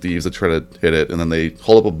the two thieves that try to hit it, and then they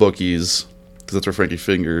hold up a bookies because that's where Frankie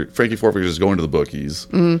Four Fingers is going to the bookies.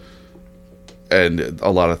 Mm-hmm. And a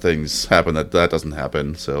lot of things happen that doesn't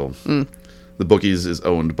happen. So the bookies is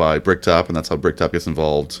owned by Bricktop, and that's how Bricktop gets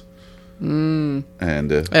involved. And And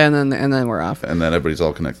then we're off. then everybody's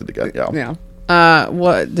all connected together. Yeah. Yeah.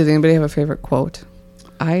 What did anybody have a favorite quote?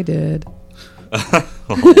 I did.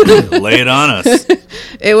 Lay it on us.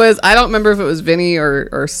 It was, I don't remember if it was Vinny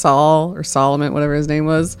or Saul or Solomon, whatever his name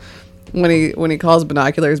was, when he calls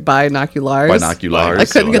binoculars binoculars. Binoculars. I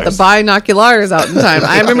couldn't get the binoculars out in time.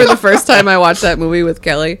 I remember the first time I watched that movie with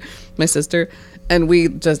Kelly, my sister, and we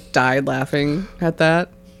just died laughing at that.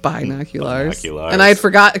 Binoculars. Binoculars. And I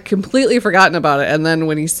had completely forgotten about it. And then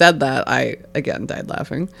when he said that, I again died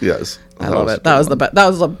laughing. Yes. I love it. That was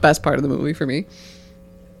the best part of the movie for me.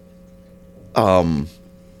 I don't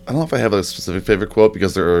know if I have a specific favorite quote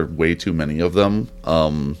because there are way too many of them.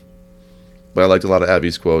 But I liked a lot of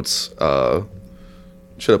Abby's quotes.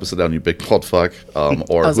 Shut up and sit down, you big bald fuck. Or That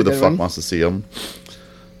was who a the good fuck one. wants to see him.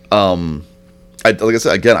 Like I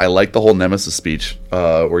said, again, I like the whole Nemesis speech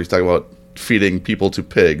where he's talking about feeding people to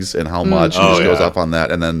pigs and how much. He just goes off on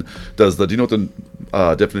that. And then do you know what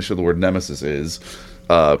the definition of the word Nemesis is?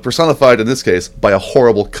 Personified, in this case, by a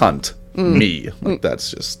horrible cunt. Me. Like,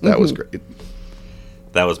 that was great.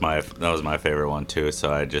 That was my favorite one too.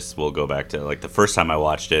 So I just will go back to like the first time I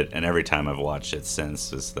watched it, and every time I've watched it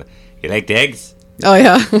since is you like dogs? Oh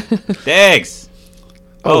yeah. Dogs.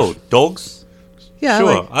 Oh, dogs. Yeah.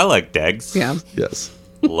 Sure, I like dogs. Yeah. Yes.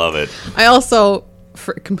 Love it, I also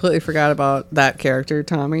completely forgot about that character,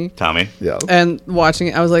 Tommy. Tommy. Yeah. And watching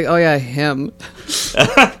it, I was like, "Oh yeah, him."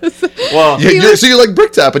 Well, So you like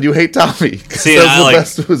Bricktop and you hate Tommy. See, That's I the like-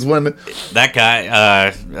 best was when that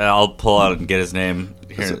guy. I'll pull out and get his name.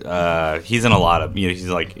 Here, he's in a lot of. He's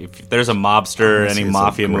like if there's a mobster, say any it's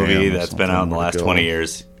mafia like Graham movie or that's been out in the something, last where to 20 go.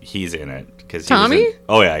 years, he's in it. Because Tommy?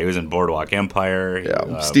 He was in Boardwalk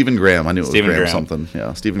Empire. Stephen Graham. I knew it was Stephen Graham Graham. something.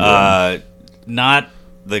 Yeah, Stephen Graham. Not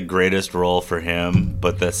the greatest role for him,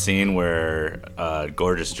 but the scene where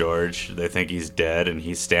Gorgeous George, they think he's dead, and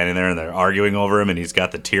he's standing there, and they're arguing over him, and he's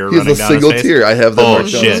got the tear running down his face. He has a single tear. I have that oh,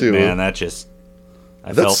 marked down, shit, too. man, that just...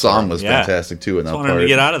 that song was fantastic, too, in that part. I part. wanted to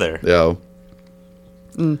get out of there.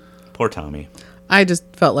 Yeah. Poor Tommy. I just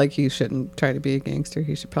felt like he shouldn't try to be a gangster.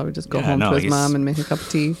 He should probably just go home to his mom and make a cup of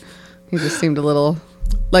tea. He just seemed a little...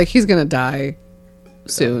 like he's going to die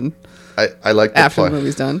soon. I like that after the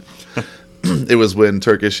movie's done. It was when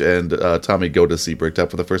Turkish and Tommy go to see Bricktop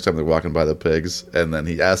for the first time. They're walking by the pigs, and then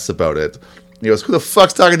he asks about it. He goes, "Who the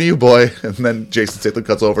fuck's talking to you, boy?" And then Jason Statham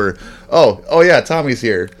cuts over. Oh yeah, Tommy's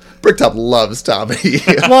here. Bricktop loves Tommy.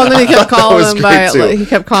 Well, and then he kept calling him he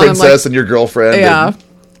kept calling Princess him and your girlfriend. Yeah.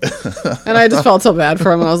 And I just felt so bad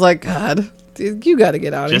for him. And I was like, God, dude, you got to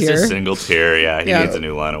get out of here. Just a single tear. Yeah, he needs a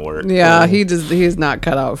new line of work. Yeah, he's not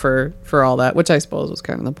cut out for all that, which I suppose was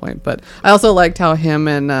kind of the point. But I also liked how him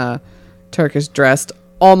and Turkish dressed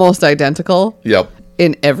almost identical. Yep.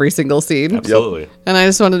 In every single scene. Absolutely. And I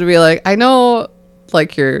just wanted to be like, I know,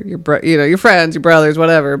 like your friends, your brothers,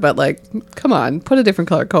 whatever, but like, come on, put a different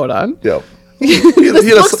color coat on. Yep. This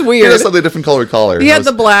looks weird. He had a slightly different collar. He had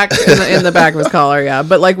the black in the back of his collar, yeah.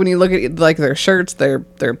 But like when you look at like their shirts, their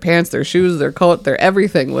pants, their shoes, their coat, their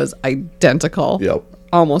everything was identical. Yep.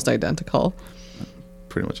 Almost identical.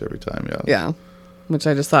 Pretty much every time, yeah. Yeah. Which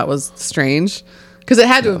I just thought was strange. Because it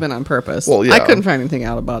had to have been on purpose. Well, yeah. I couldn't find anything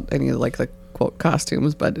out about any of like the quote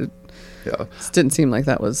costumes, but it just didn't seem like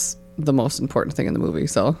that was the most important thing in the movie.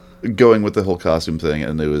 So going with the whole costume thing,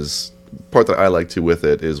 and it was part that I like too with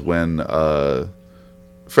it is when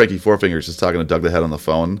Frankie Four Fingers is talking to Doug the Head on the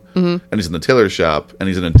phone, and he's in the tailor shop, and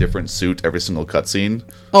he's in a different suit every single cutscene.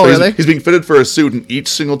 Oh, so really? He's being fitted for a suit, and each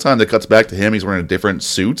single time that cuts back to him, he's wearing a different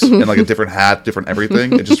suit and like a different hat, different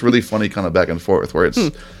everything. It's just really funny, kind of back and forth, where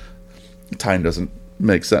it's time doesn't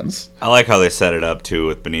make sense. I like how they set it up too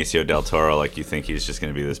with Benicio del Toro. Like you think he's just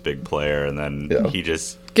going to be this big player, and then he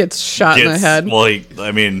just gets shot in the head. Well,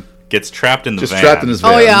 gets trapped in the van. Just trapped in his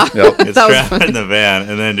van. Oh yeah, yep. Gets trapped in the van,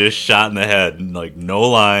 and then just shot in the head. And, like no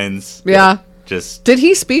lines. Yeah. Just did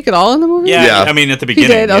he speak at all in the movie? Yeah. I mean, at the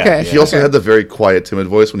beginning. He did. Okay. He also had the very quiet, timid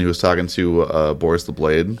voice when he was talking to Boris the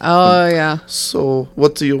Blade. Oh yeah. So,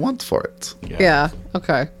 what do you want for it? Yeah.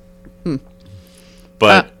 Okay.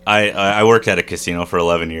 But I worked at a casino for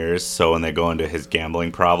 11 years, so when they go into his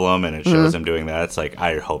gambling problem and it shows him doing that, it's like,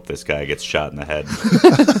 I hope this guy gets shot in the head.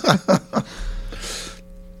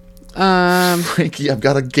 Frankie, I've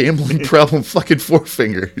got a gambling problem. Fucking Four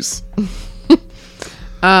Fingers.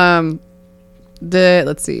 Let's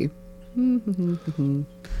see.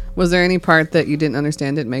 Was there any part that you didn't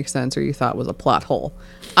understand, didn't make sense, or you thought was a plot hole?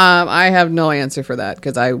 I have no answer for that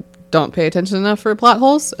because I don't pay attention enough for plot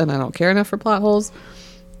holes, and I don't care enough for plot holes.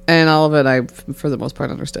 And all of it, I, for the most part,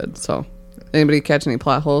 understood. So, anybody catch any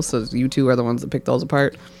plot holes? So you two are the ones that pick those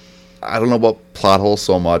apart. I don't know about plot holes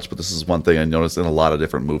so much, but this is one thing I noticed in a lot of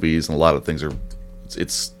different movies, and a lot of things are.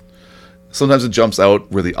 It's sometimes it jumps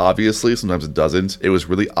out really obviously, sometimes it doesn't. It was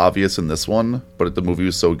really obvious in this one, but the movie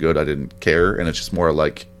was so good I didn't care, and it's just more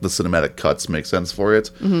like the cinematic cuts make sense for it.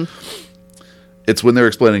 It's when they're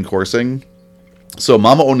explaining coursing. So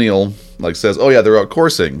Mama O'Neill says, "Oh yeah, they're out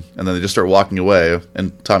coursing," and then they just start walking away.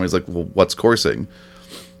 And Tommy's like, "Well, what's coursing?"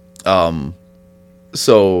 So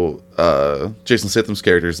Jason Statham's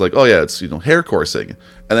character is like, "Oh yeah, it's hair coursing,"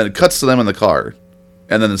 and then it cuts to them in the car,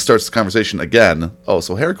 and then it starts the conversation again. Oh,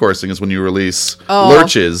 so hair coursing is when you release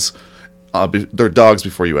lurches. They're dogs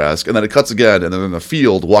before you ask, and then it cuts again, and they're in the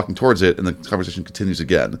field walking towards it, and the conversation continues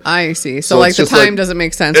again. I see. So the time doesn't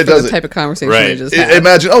make sense for the type of conversation they just had.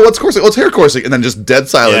 Imagine, what's coursing? What's hair coursing? And then just dead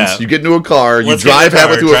silence. Yeah. You get into a car, you drive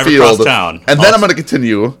halfway through a field, and then I'm going to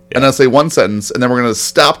continue, and I'll say one sentence, and then we're going to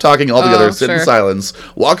stop talking altogether, sit in silence,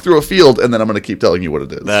 walk through a field, and then I'm going to keep telling you what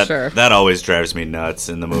it is. That always drives me nuts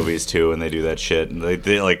in the movies too, when they do that shit. And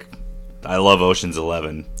they I love Ocean's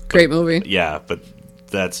 11. Great movie. Yeah, but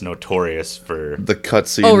that's notorious for the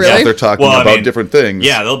cutscenes. Oh, really? They're talking about different things.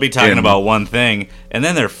 Yeah, they'll be talking about one thing, and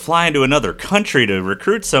then they're flying to another country to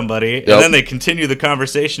recruit somebody, and then they continue the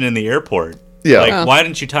conversation in the airport. Yeah. Why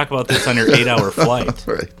didn't you talk about this on your 8-hour flight?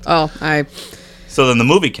 Right. So then the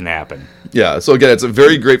movie can happen. Yeah, so again, it's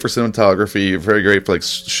very great for cinematography, very great for but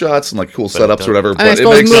shots and cool setups or whatever. And I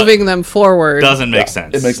suppose moving them forward doesn't make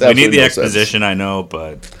sense. It makes we need the exposition, sense. I know,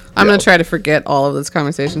 but I'm going to try to forget all of this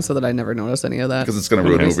conversation so that I never notice any of that. Because it's going to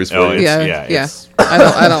ruin movies for you. Yeah.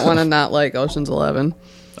 I don't want to not like Ocean's 11.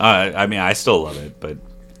 I mean, I still love it, but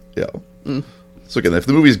yeah. So again, if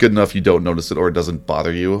the movie's good enough, you don't notice it or it doesn't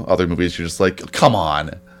bother you. Other movies, you're just like, come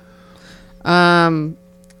on.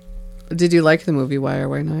 Did you like the movie Why or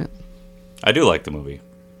Why Not? I do like the movie.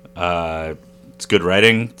 To It's good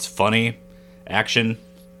writing. It's funny, action.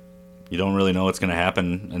 You don't really know what's going to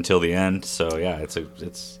happen until the end. So yeah, it's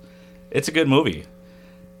a good movie.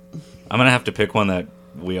 I'm gonna have to pick one that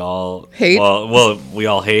we all hate. Well, we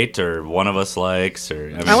all hate, or one of us likes, or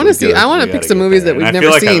I, mean, I want to see. I want to pick some movies that we've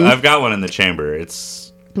never seen. I've got one in the chamber.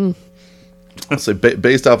 It's. So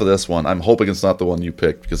based off of this one, I'm hoping it's not the one you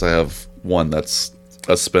picked because I have one that's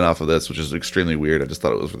a spin-off of this, which is extremely weird. I just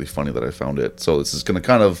thought it was really funny that I found it. So this is going to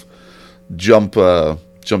kind of jump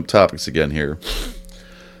topics again here.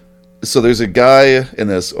 So there's a guy in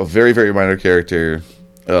this, a very, very minor character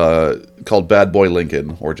called Bad Boy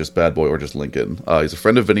Lincoln, or just Bad Boy, or just Lincoln. He's a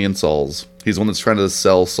friend of Vinny and Saul's. He's the one that's trying to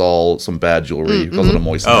sell Saul some bad jewelry. He calls it a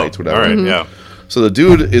moist night, whatever. All right, yeah. So the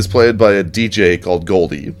dude is played by a DJ called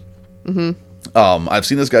Goldie. I've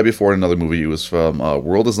seen this guy before in another movie. He was from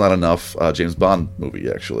World Is Not Enough, James Bond movie,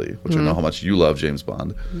 actually, which I know how much you love James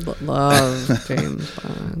Bond. Love James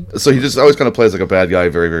Bond. So he just always kind of plays like a bad guy,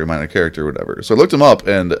 very, very minor character, or whatever. So I looked him up,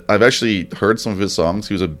 and I've actually heard some of his songs.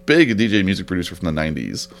 He was a big DJ music producer from the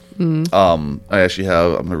 90s. I'm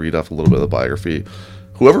going to read off a little bit of the biography.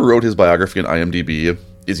 Whoever wrote his biography on IMDb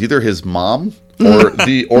is either his mom or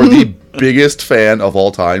the biggest fan of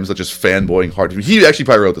all time, so just fanboying hard. He actually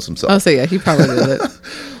probably wrote this himself. I'll say, yeah, he probably did it.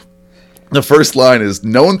 The first line is,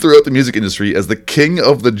 known throughout the music industry as the king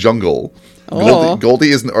of the jungle. Oh. Goldie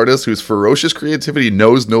is an artist whose ferocious creativity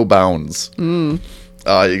knows no bounds. You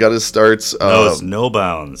got his starts... knows no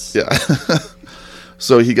bounds. Yeah.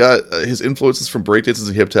 So he got his influences from breakdances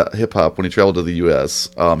and hip-hop when he traveled to the U.S.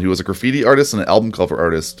 He was a graffiti artist and an album cover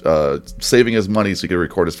artist, saving his money so he could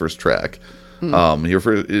record his first track. He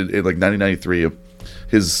referred in like 1993.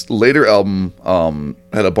 His later album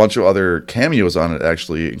had a bunch of other cameos on it,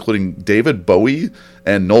 actually, including David Bowie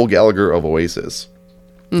and Noel Gallagher of Oasis.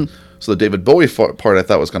 So the David Bowie part I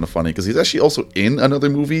thought was kind of funny because he's actually also in another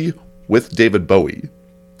movie with David Bowie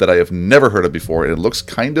that I have never heard of before, and it looks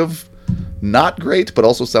kind of not great, but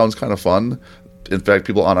also sounds kind of fun. In fact,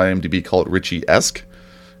 people on IMDb call it Ritchie-esque.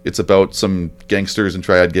 It's about some gangsters and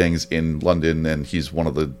triad gangs in London, and he's one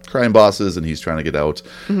of the crime bosses, and he's trying to get out.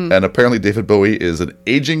 And apparently David Bowie is an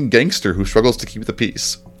aging gangster who struggles to keep the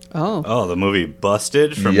peace. Oh, the movie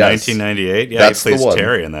Busted from Yes. 1998? Yeah, That's he plays the one.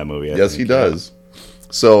 Terry in that movie. Yes, he does.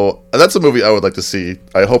 So that's a movie I would like to see.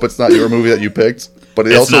 I hope it's not your movie that you picked, but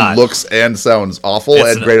it also not. looks and sounds awful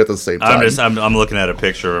and great at the same time. I'm looking at a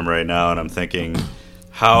picture of him right now, and I'm thinking,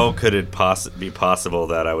 how could it be possible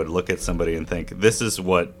that I would look at somebody and think, this is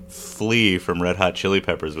what Flea from Red Hot Chili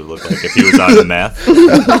Peppers would look like if he was on the meth?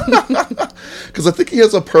 Because I think he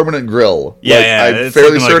has a permanent grill. Yeah, I'm it's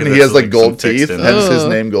fairly looking certain like he has there's, like some gold fixed teeth, in hence it. his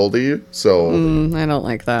name Goldie. So I don't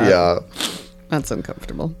like that. yeah, That's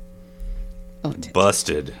uncomfortable. Oh,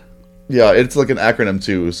 Busted. yeah, it's like an acronym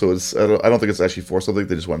too. So it's I don't think it's actually for something.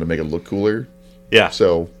 They just wanted to make it look cooler. Yeah.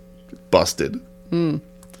 So busted.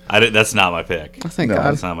 That's not my pick. Oh, thank No.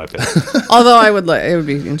 God. That's not my pick. Although it would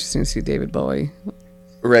be interesting to see David Bowie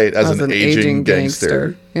Right, as an aging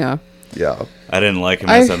gangster. Yeah. Yeah. I didn't like him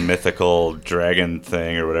as a mythical dragon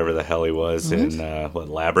thing or whatever the hell he was in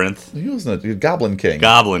Labyrinth? He wasn't a Goblin King.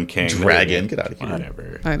 Goblin King. Dragon. Get out of here.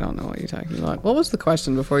 Whatever. I don't know what you're talking about. What was the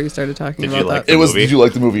question before you started talking Did about you like that? It was. movie? Did you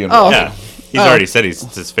like the movie? Oh. Yeah. He's already said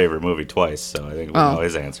it's his favorite movie twice, so I think we know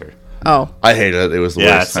his answer. Oh. I hated it. It was the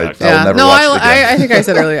Yeah, worst. it sucked. I'll never No, watch it again. I think I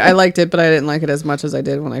said earlier I liked it, but I didn't like it as much as I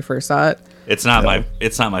did when I first saw it. It's not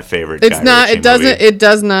my favorite. It's Guy not. Ritchie It doesn't. movie. It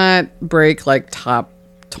does not break like top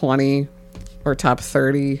 20 or top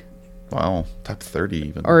 30 Wow, top 30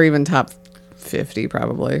 even. or even top 50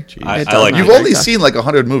 probably. I It does like- not You've break only that. seen like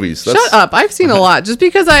 100 movies. That's, Shut up! I've seen a lot. Just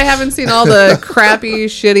because I haven't seen all the crappy,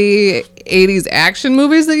 shitty 80s action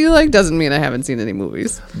movies that you like doesn't mean I haven't seen any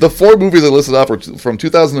movies. The 4 movies I listed off were from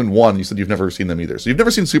 2001. You said you've never seen them either. So you've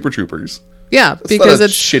never seen Super Troopers. Yeah, not because a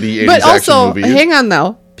it's shitty 80s But also, action movie. hang on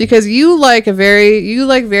though, because you like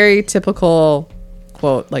very typical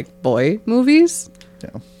quote like boy movies.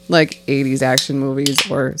 Yeah. Like 80s action movies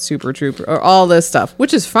or Super Trooper or all this stuff,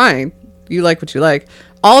 which is fine. You like what you like.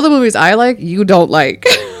 All the movies I like, you don't like.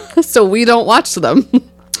 So we don't watch them.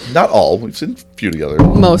 Not all. We've seen a few together.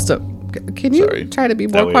 Most of. Can you Sorry. try to be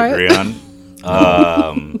that more we quiet? agree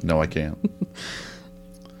on. No, I can't.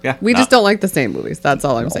 Yeah, We just don't like the same movies. That's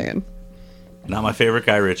all I'm saying. Not my favorite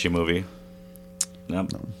Guy Ritchie movie. Nope.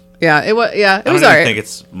 Yeah, it was. Yeah, it I was don't even alright. think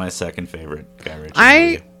it's my second favorite Guy Ritchie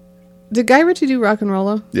movie. Did Guy Ritchie do Rock and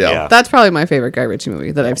Rolla? Yeah. Yeah. That's probably my favorite Guy Ritchie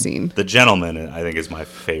movie that I've seen. The Gentleman, I think, is my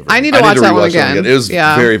favorite. I need I to need watch to that rewatch one again. It was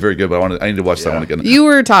yeah. very, very good, but I need to watch that one again. You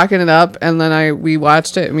were talking it up, and then we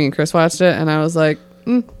watched it. Me and Chris watched it, and I was like,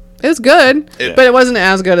 it was good, but it wasn't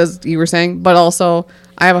as good as you were saying. But also,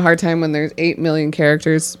 I have a hard time when there's 8 million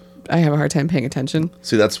characters I have a hard time paying attention.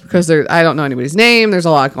 See, that's Because I don't know anybody's name. There's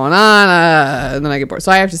a lot going on, and then I get bored.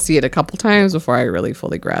 So I have to see it a couple times before I really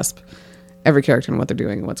fully grasp every character and what they're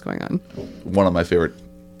doing and what's going on. one of my favorite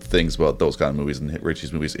things about those kind of movies and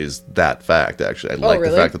Ritchie's movies is that fact. Actually, I like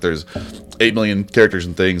really? the fact that there's 8 million characters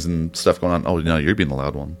and things and stuff going on. Oh no, you're being the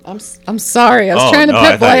loud one. I'm sorry. I was trying to I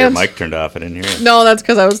pet thought your Blanche. mic turned off. I didn't hear it. No, that's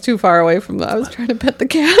because I was too far away from I was trying to pet the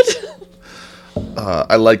cat.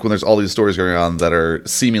 I like when there's all these stories going on that are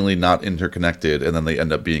seemingly not interconnected, and then they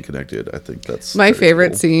end up being connected. I think that's My very favorite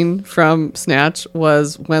cool. scene from Snatch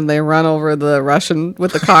was when they run over the Russian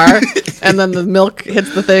with the car, and then the milk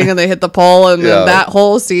hits the thing, and they hit the pole, and Yeah. then that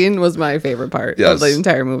whole scene was my favorite part Yes. of the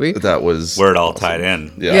entire movie. That was Where it all tied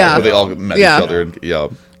in. Yeah, Yeah. where they all met Yeah. each other. And, yeah,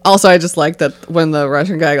 Also, I just like that when the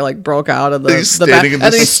Russian guy like broke out of the He's back, standing in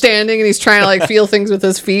and this- he's standing and he's trying to like feel things with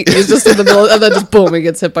his feet. He's just in the middle, and then just boom, he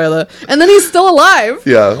gets hit by and then he's still alive.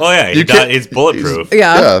 yeah. Oh yeah, You can't- he's bulletproof.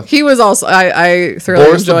 Yeah, Yeah. he was also. I thoroughly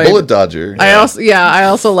Boris the enjoyed. bullet dodger. I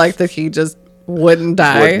also like that he just wouldn't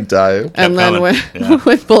die. Wouldn't die. And then coming. when Yeah.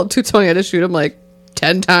 when Bullet 220 had to shoot him like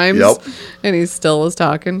 10 times, Yep. and he still was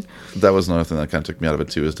talking. That was another thing that kind of took me out of it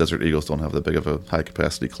too. Is Desert Eagles don't have that big of a high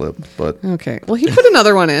capacity clip, but Okay, well he put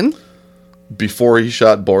another one in. before he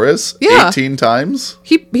shot Boris, Yeah. 18 times.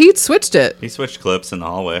 He switched it. He switched clips in the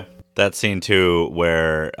hallway. That scene too,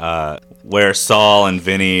 where Saul and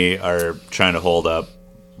Vinny are trying to hold up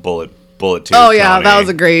Bullet 2. Oh, yeah, that was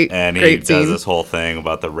a great and he scene. does this whole thing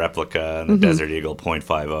about the replica and the Desert Eagle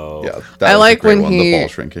 .50. Yeah, that I was like a great when one, the ball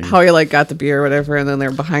shrinking. how he like got the beer or whatever, and then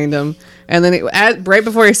they're behind him, and then right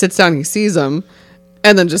before he sits down, he sees him,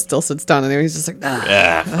 and then just still sits down, and he's just like,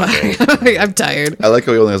 Yeah, fuck it. I'm tired. I like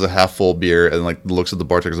how he only has a half full beer and like looks at the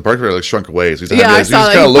bartender because the bartender like shrunk away. So he's Yeah, I he saw just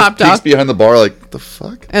that. kinda He looks, popped peeks off. behind the bar like the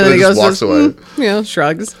fuck, And then he goes, walks away.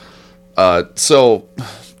 shrugs. So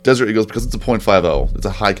Desert Eagles, because it's a .50, it's a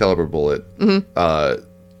high caliber bullet. Mm-hmm.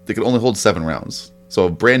 They can only hold 7 rounds. So a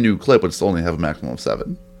brand new clip would still only have a maximum of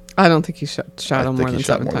 7. I don't think he shot I him think more he than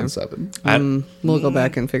shot 7 more times. than 7. We'll go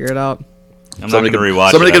back and figure it out. I'm not going to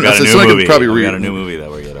rewatch somebody it. I've could- got a new somebody could movie. probably I've got read- a new movie that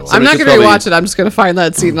we're going to watch. I'm not could going to probably- rewatch it. I'm just going to find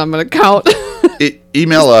that scene and I'm going to count.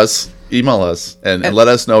 Email us and let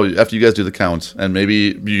us know after you guys do the count, and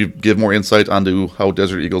maybe you give more insight onto how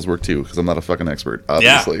Desert Eagles work too, because I'm not a fucking expert,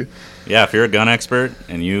 obviously. Yeah, if you're a gun expert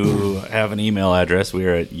and you have an email address, we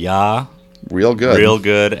are at Real good.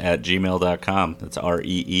 realgood@gmail.com. That's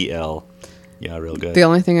REEL. Yeah, real good. The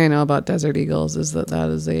only thing I know about Desert Eagles is that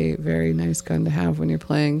is a very nice gun to have when you're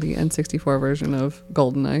playing the N64 version of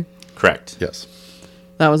GoldenEye. Correct. Yes.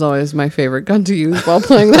 That was always my favorite gun to use while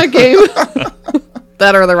playing that game.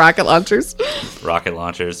 That or the rocket launchers. Rocket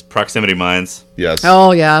launchers, proximity mines. Yes.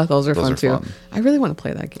 Oh, yeah. Those are Those fun, are too. fun. I really want to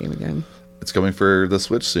play that game again. It's coming for the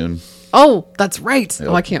Switch soon. Oh, that's right. Yep.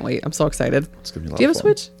 Oh, I can't wait. I'm so excited. It's gonna be a lot Do you have of a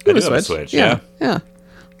fun. Switch? I do have a Switch, yeah. Yeah.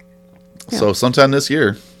 So sometime this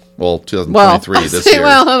year, well, Well, 2023, this say, year.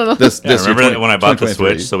 well, I don't know. This Yeah, year, remember 20- that when I bought the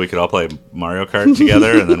 2023. Switch so we could all play Mario Kart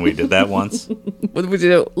together, and then we did that once? We did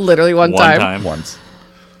it literally one time. Once.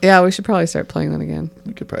 Yeah, we should probably start playing that again.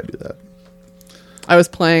 We could probably do that. I was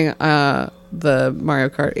playing the Mario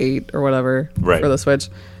Kart 8 or whatever Right. for the Switch,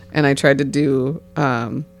 and I tried to do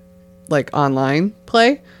like online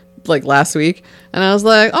play like last week, and I was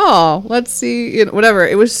like, oh, let's see, whatever.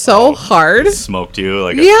 It was so hard. Smoked you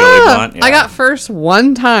like a Philly blunt? I got first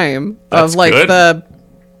one time That's of like good. the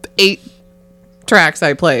 8 tracks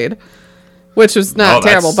I played, which was not Oh,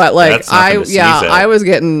 terrible, that's- but like that's nothing to sneeze at. I was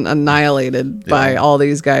getting annihilated by all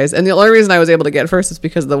these guys, and the only reason I was able to get first is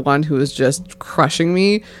because the one who was just crushing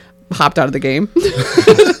me hopped out of the game.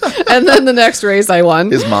 And then the next race I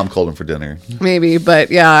won. His mom called him for dinner. Maybe, but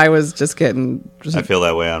yeah, I was just getting. I feel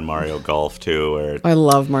that way on Mario Golf too, where I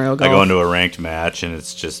love Mario Golf. I go into a ranked match and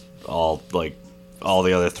it's just all the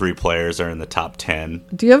other 3 players are in the top 10.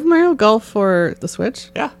 Do you have Mario Golf for the Switch?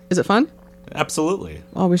 Yeah, Is it fun? absolutely.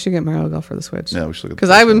 Oh, we should get Mario Golf for the Switch. Yeah, we should look at Because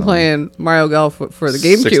the I've been first one. playing Mario Golf for the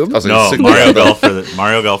Six- GameCube. I was like, No, 6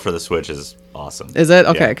 Mario Golf for the Switch is awesome. Is it?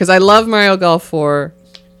 Okay, Yeah. because I love Mario Golf for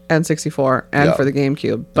N64 and Yeah. for the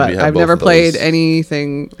GameCube, but we have I've both never of those. played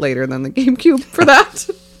anything later than the GameCube for that.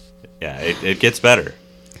 Yeah, it gets better.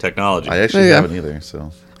 Technology. I actually Yeah. haven't either,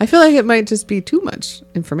 so. I feel like it might just be too much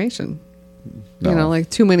information. You know, like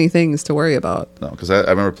too many things to worry about. No, because I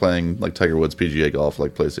remember playing like Tiger Woods PGA Golf,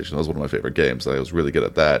 like PlayStation. That was one of my favorite games. I was really good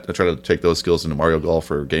at that. I tried to take those skills into Mario Golf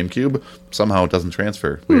or GameCube. Somehow it doesn't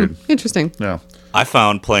transfer. Weird. Interesting. Yeah. I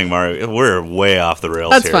found playing Mario. We're way off the rails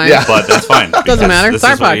That's here. fine. Yeah. But that's fine. because matter. this It's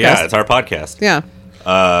our is what- podcast. Yeah, it's our podcast.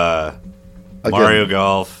 Yeah. Again, Mario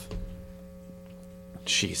Golf.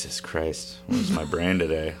 Jesus Christ. Where's my brain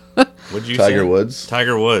today? What'd you say? Tiger Woods.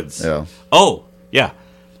 Tiger Woods. Yeah. Oh, yeah.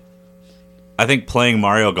 I think playing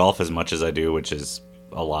Mario Golf as much as I do, which is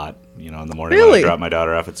a lot, in the morning when Really? I drop my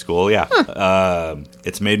daughter off at school. Yeah.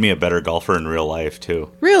 It's made me a better golfer in real life,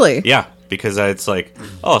 too. Really? Yeah, because it's like,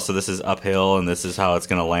 so this is uphill and this is how it's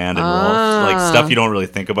going to land and roll. Like stuff you don't really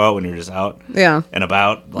think about when you're just out and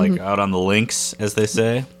about, like out on the links, as they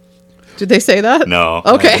say. Did they say that? No.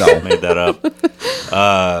 Okay. I made that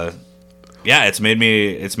up. Yeah, it's made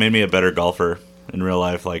me a better golfer in real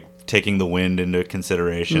life, like taking the wind into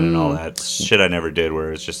consideration and all that shit I never did,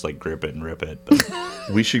 where it's just like grip it and rip it. But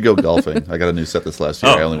We should go golfing. I got a new set this last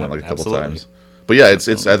year. I only went like a couple absolutely. times. But yeah, it's.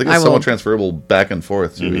 I think I it's will. somewhat transferable back and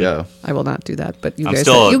forth too. Yeah. I will not do that, but you I'm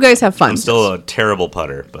guys have fun. I'm still a terrible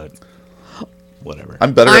putter, but whatever.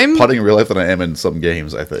 I'm better at putting in real life than I am in some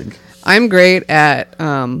games, I think. I'm great at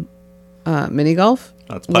mini golf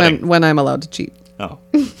That's putting. when I'm allowed to cheat. Yeah.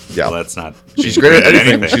 Well, that's not. She's great at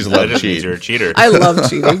anything. She's allowed That to just means cheat. You're a cheater. I love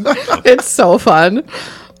cheating. It's so fun.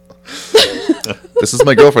 This is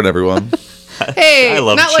my girlfriend, everyone. Hey, I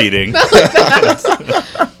love not cheating.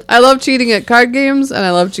 I love cheating at card games, and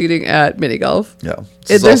I love cheating at mini golf. Yeah.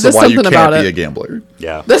 This There's is also just why you something can't about be it. a gambler.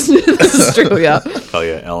 Yeah. This is true. Yeah. Call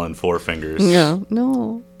you Ellen Four Fingers. Yeah.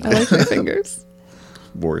 No, I like my fingers.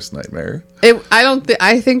 Worst nightmare.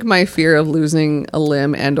 I think my fear of losing a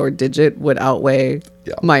limb and or digit would outweigh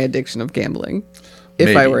my addiction of gambling. If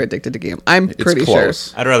I Maybe. were addicted to gambling, I'm It's pretty close.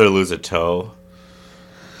 sure. I'd rather lose a toe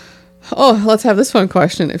Oh, let's have this fun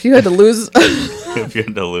question. If you had to lose, if you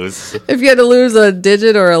had to lose. a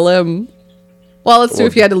digit or a limb, well, let's do.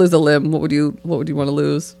 If you had to lose a limb, what would you want to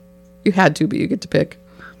lose? You had to, but you get to pick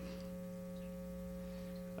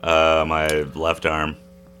My left arm.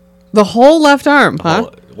 the whole left arm, huh?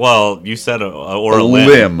 Well, you said or A a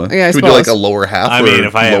limb. Yeah, I Could we do like a suppose. lower half? I or mean,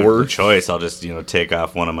 if I have lower? a choice, I'll just take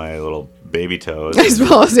off one of my little baby toes. I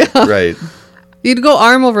suppose, yeah. Right. You'd go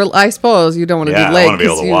arm over. I suppose you don't want to Yeah, do I leg wanna be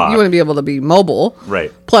able to you walk. want to be able to be mobile.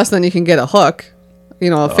 Right. Plus, then you can get a hook.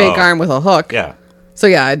 A fake arm with a hook. Yeah. So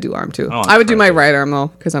yeah, I'd do arm too. Oh, I would do my perfect. right arm though,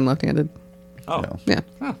 because I'm left-handed. Oh. Yeah.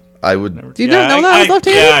 I would. Do you not know that I was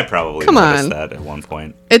left-handed? Yeah, I probably Come noticed on. that at one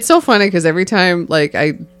point. It's so funny because every time like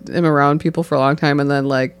I am around people for a long time, and then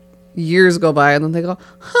like years go by, and then they go,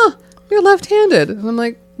 "Huh, you're left-handed," and I'm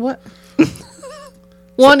like, "What?"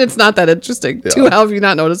 One, it's not that interesting. Yeah. Two, how have you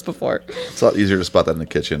not noticed before? It's a lot easier to spot that in the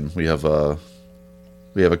kitchen. We have a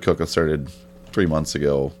cook that started 3 months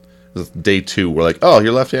ago. This is day 2. We're like, oh,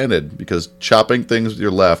 you're left-handed because chopping things with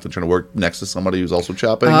your left and trying to work next to somebody who's also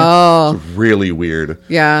chopping. Oh. It's really weird.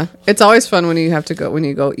 Yeah, it's always fun when you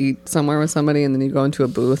go eat somewhere with somebody, and then you go into a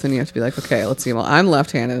booth, and you have to be like, okay, let's see. Well, I'm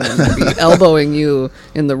left-handed, and I'm going to be elbowing you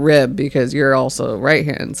in the rib because you're also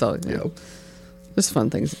right-handed. So, there's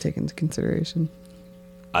fun things to take into consideration.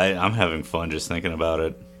 I'm having fun just thinking about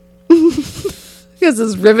it. Yes, this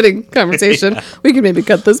is riveting conversation. We can maybe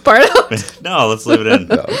cut this part out. No, let's leave it in.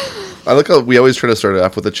 I like how we always try to start it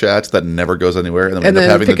off with a chat that never goes anywhere, and then we And end up then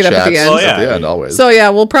having the pick it up at chats the end. Oh, at yeah. the end always. So yeah,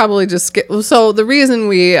 we'll probably just skip. So the reason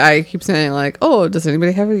I keep saying like, oh, does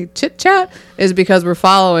anybody have any chit chat, is because we're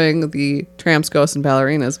following the Tramps, Ghosts, and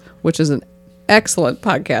Ballerinas, which is an excellent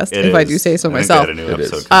podcast, It if I is. do say so I think myself. they had a new It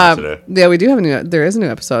episode is. coming today. Yeah, we do have there is a new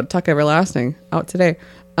episode, Tuck Everlasting, out today.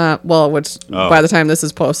 Which by the time this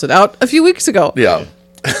is posted, out a few weeks ago. yeah.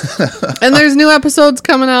 And there's new episodes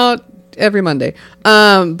coming out every Monday.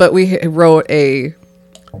 But we wrote a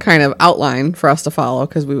kind of outline for us to follow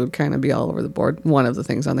because we would kind of be all over the board. One of the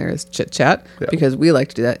things on there is chit chat because we like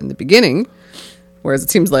to do that in the beginning, whereas it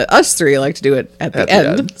seems like us three like to do it at the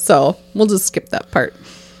end. So we'll just skip that part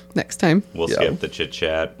next time. We'll Yeah. skip the chit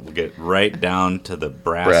chat. We'll get right down to the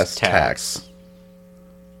brass, Brass tacks. tacks.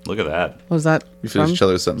 Look at that. Was that You finish from? each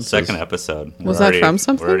other's sentences. Second episode. Was that from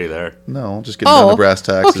something? We're already there. No, just getting down to brass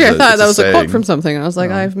tacks. Okay, I is thought it's that was a quote saying. from something. And I was like,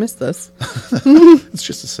 I've missed this. It's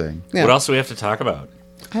just a saying. Yeah. What else do we have to talk about?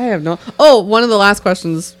 I have no. Oh, one of the last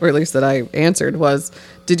questions, or at least that I answered, was: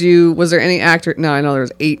 was there any actor? No, I know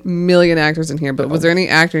there's 8 million actors in here, but was there any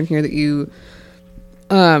actor in here that you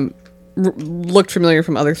looked familiar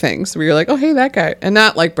from other things? Where you're like, oh, hey, that guy, and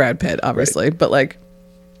not like Brad Pitt, obviously, but like.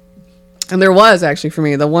 And there was actually for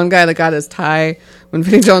me the one guy that got his tie when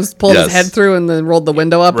Vinnie Jones pulled his Yes. head through and then rolled the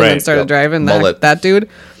window up and then Right, started yep. driving. Mullet. That dude,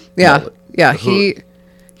 yeah, Mullet. yeah,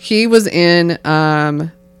 he was in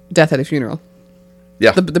Death at a Funeral.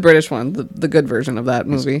 Yeah. The British one, the good version of that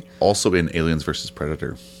movie. Also in Aliens vs.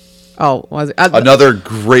 Predator. Oh, was it? Another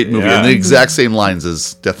great movie. Yeah. And the exact same lines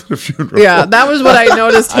as Death at a Funeral. Yeah, that was what I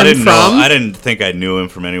noticed him I didn't from. know. I didn't think I knew him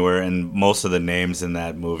from anywhere, and most of the names in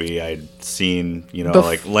that movie I'd seen.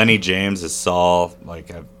 Like Lenny James as Saul.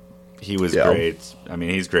 He was Yeah. great. I mean,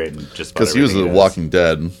 he's great in just Because he was everything The he does. Walking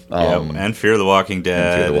Dead. And Fear the Walking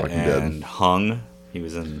Dead. Fear the Walking Dead. And Hung. He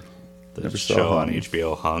was in The Never saw show on Hung.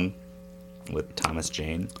 HBO, Hung, with Thomas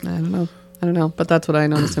Jane. I don't know, but that's what I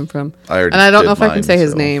noticed him from. I already And I don't did know if I can mine, say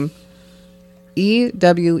his so- name.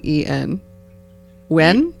 Ewen.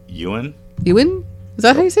 Wen? Ewan? Ewan? Is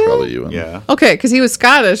that how you say Probably that? you. And Yeah. Okay, because he was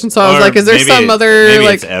Scottish, and so I was Or like, is there maybe some other maybe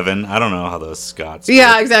like? it's Evan. I don't know how those Scots.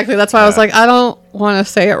 Yeah, work. exactly. That's why I was Yeah. like, I don't want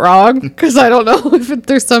to say it wrong because I don't know if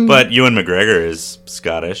there's some. But Ewan McGregor is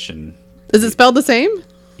Scottish and Is it spelled the same?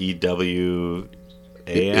 EWAN.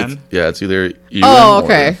 it's either Ewan Oh,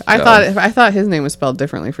 okay. or- I thought his name was spelled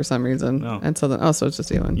differently for some reason, No. and so then so it's just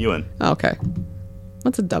Ewan. Ewan. Oh, okay,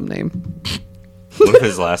 that's a dumb name. What if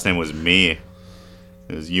his last name was Me?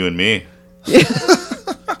 It was you and me.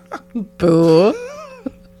 Boo.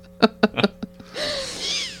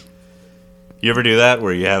 You ever do that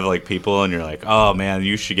where you have like people and you're like, oh man,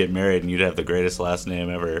 you should get married and you'd have the greatest last name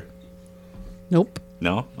ever? Nope.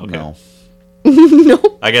 No? Okay. No.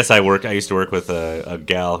 Nope. I guess I used to work with a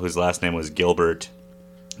gal whose last name was Gilbert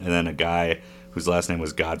and then a guy whose last name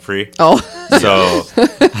was Godfrey. Oh. So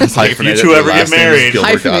I was like, if you Hyphenated, two their ever get last name is married, Gilbert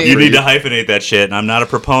Hyphenate. Godfrey. you need to hyphenate that shit. And I'm not a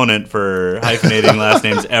proponent for hyphenating last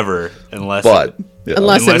names ever unless But yeah.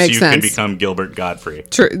 Unless it makes you sense. can become Gilbert Godfrey.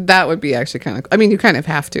 True. That would be actually kind of. I mean, you kind of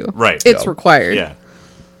have to. Right. It's Yeah. required. Yeah.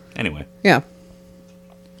 Anyway, Yeah.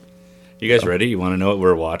 you guys ready? You want to know what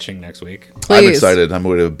we're watching next week? Please. I'm excited. I'm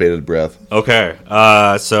with bated breath. Okay.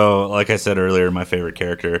 So, like I said earlier, my favorite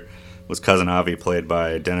character was Cousin Avi, played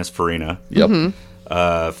by Dennis Farina. Yep.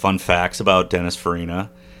 Mm-hmm. Fun facts about Dennis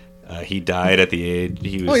Farina. He died at the age...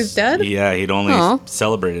 Oh, he's dead? Yeah, he'd only Aw.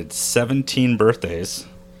 celebrated 17 birthdays.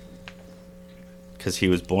 Because he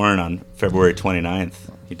was born on February 29th.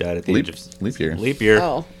 He died at the age of... Leap year. Leap year.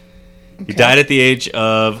 Oh. He died at the age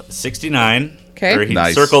of 69. Okay. Or he'd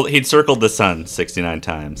Nice. circled the sun 69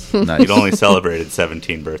 times. Nice. He'd only celebrated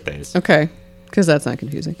 17 birthdays. Okay. Because that's not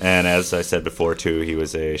confusing. And as I said before, too, he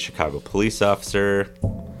was a Chicago police officer.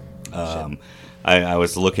 I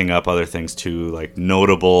was looking up other things, too, like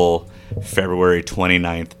notable February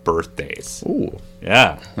 29th birthdays. Ooh,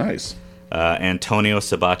 Yeah. nice. Antonio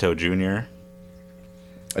Sabato Jr.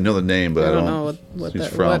 I know the name, but I don't know what he's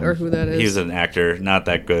that from. what or who that is. He's an actor, not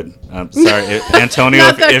that good. I'm sorry. Antonio,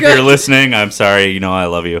 Not if, that if good. you're listening, I'm sorry. You know I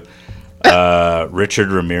love you. Richard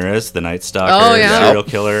Ramirez, the Night Stalker, Oh, yeah. serial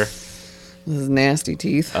killer. His nasty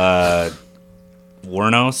teeth. Eileen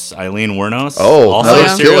Wuornos. Oh, also another a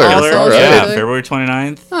serial killer. killer. All right. Yeah, Really? February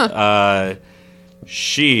 29th.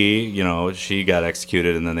 She got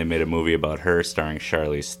executed, and then they made a movie about her starring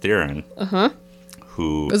Charlize Theron.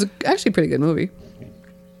 Who? It was actually a pretty good movie.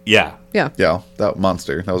 Yeah, Yeah. Yeah, that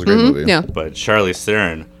monster. That was a great movie. Yeah. but Charlize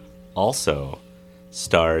Theron also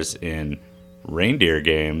stars in Reindeer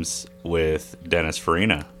Games with Dennis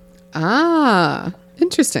Farina. Ah,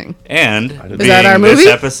 interesting. And Is being that our movie? this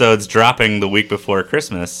episode's dropping the week before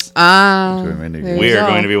Christmas, Ah, Doing Reindeer there Games. you we are go.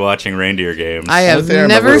 going to be watching Reindeer Games. I The have only thing I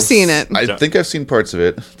never remember- seen it. I think I've seen parts of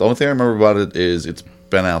it. The only thing I remember about it is it's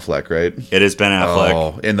Ben Affleck, right? It is Ben Affleck,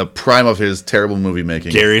 Oh, in the prime of his terrible movie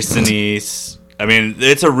making. Gary Sinise. I mean,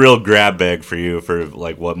 it's a real grab bag for you for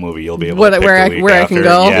like what movie you'll be able What- to pick where the I- week where I can after.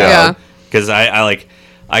 go? Yeah. Because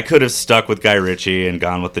I could have stuck with Guy Ritchie and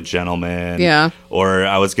gone with The Gentleman. Yeah. Or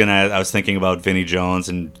I was thinking about Vinnie Jones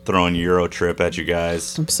and throwing Euro Trip at you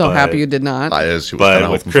guys. I'm so happy you did not. I was kinda But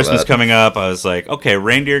hoping with for Christmas that. coming up, I was like, okay,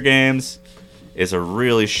 Reindeer Games is a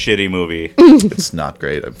really shitty movie. It's not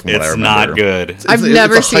great. From what I It's remember. not good. I've It's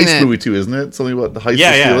never a seen heist it. movie too, isn't it? Something about the heist.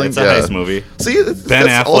 Yeah, is yeah, stealing? it's a heist movie. See, Ben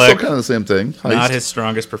that's also Affleck, kind of the same thing. Heist. Not his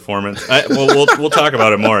strongest performance. We'll talk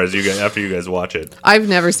about it more after you guys watch it. I've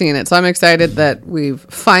never seen it, so I'm excited that we've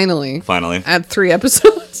finally, at 3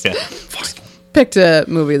 episodes, Yeah. picked a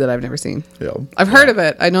movie that I've never seen. Yeah. I've heard of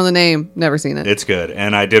it. I know the name. Never seen it. It's good.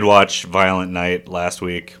 And I did watch Violent Night last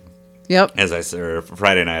week. Yep. As I said, or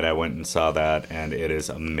Friday night, I went and saw that, and it is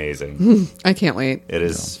amazing. I can't wait. It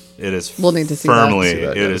is. It is. We'll need to see firmly. that. See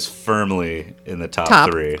that, It guys. is firmly in the top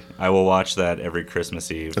Top. 3. I will watch that every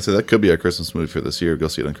Christmas Eve. So that could be our Christmas movie for this year. Go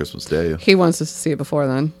see it on Christmas Day. He wants us to see it before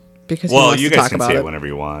then because he Well, wants you to guys talk can about see it. it whenever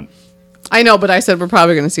you want. I know, but I said we're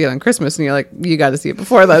probably going to see it on Christmas, and you're like, you got to see it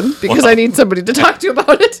before then because Well. I need somebody to talk to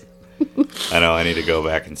about it. I know. I need to go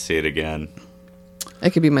back and see it again.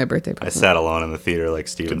 It could be my birthday I present sat alone in the theater like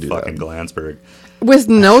Steven do fucking that. Glansberg. with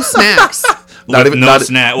no snacks. Not With even- no not-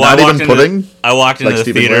 snack. not I even walked into- pudding? I walked into Like the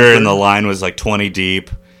Steven theater Glansberg? and the line was like 20 deep.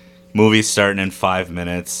 Movie starting in 5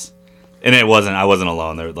 minutes, and I wasn't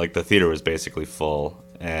alone. There, like the theater was basically full,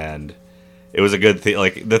 and it was a good thing.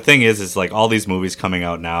 Like the thing is like all these movies coming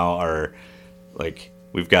out now are like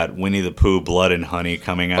we've got Winnie the Pooh, Blood and Honey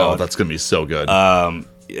coming Oh, out. that's gonna be so good.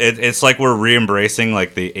 it's like we're re-embracing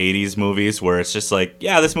like the 80s movies where it's just like,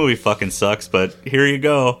 yeah, this movie fucking sucks, but here you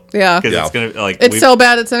go. Yeah. Because it's going to, like... It's so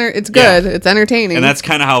bad, it's good. It's entertaining. And that's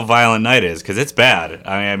kind of how Violent Night is, because it's bad.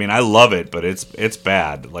 I mean, I love it, but it's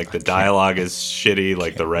bad. Like, the dialogue is shitty,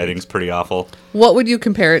 like, the writing's pretty awful. What would you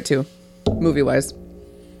compare it to, movie-wise?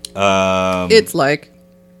 It's like...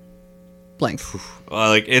 blank.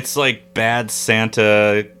 Like, it's like Bad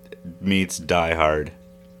Santa meets Die Hard.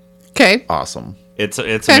 Okay. Awesome. It's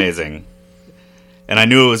amazing. And I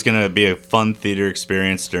knew it was going to be a fun theater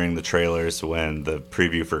experience during the trailers when the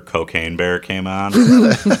preview for Cocaine Bear came on.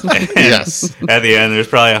 Yes. At the end, there's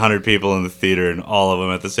probably 100 people in the theater, and all of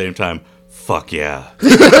them at the same time, fuck yeah.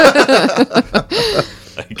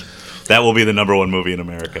 Like, that will be the #1 movie in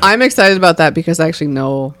America. I'm excited about that because I actually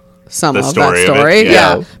know some of that story.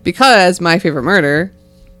 Yeah. Because My Favorite Murder,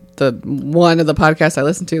 the one of the podcasts I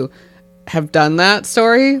listen to, have done that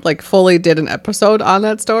story, like fully did an episode on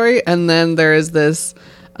that story. And then there is this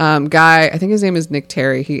guy, I think his name is Nick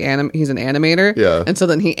Terry. He's an animator. Yeah. And so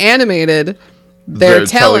then he animated their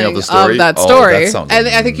telling of that Oh, story. that sounds And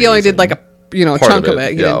I think he only did like a chunk of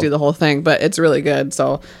it. He yeah. didn't do the whole thing, but it's really good.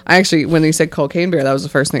 So I actually, when he said Cocaine Bear, that was the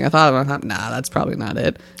first thing I thought of. I thought, nah, that's probably not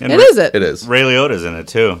it. And It is. It is. Ray Liotta's in it,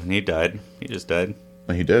 too. And he died. He just died.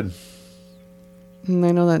 And he did. I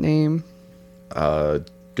know that name.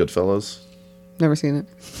 Goodfellas. Never seen it.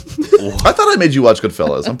 I thought I made you watch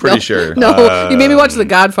Goodfellas. I'm pretty sure. No, you made me watch The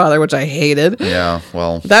Godfather, which I hated. Yeah,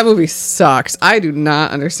 well, That movie sucks. I do not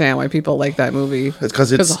understand why people like that movie. it's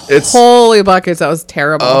because it's. Holy buckets, that was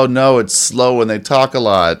terrible. Oh no, it's slow and they talk a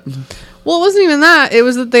lot. Well, it wasn't even that. It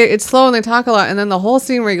was that it's slow and they talk a lot, and then the whole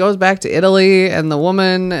scene where he goes back to Italy and the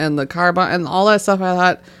woman and the car and all that stuff. I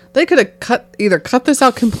thought they could have either cut this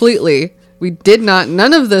out completely. We did not.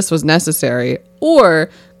 None of this was necessary, or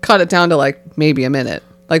cut it down to like maybe a minute.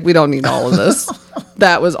 Like, we don't need all of this.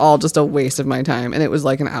 That was all just a waste of my time, and it was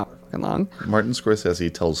like an hour fucking long. Martin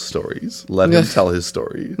Scorsese tells stories. Let him tell his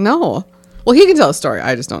story. No. Well, he can tell a story.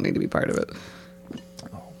 I just don't need to be part of it.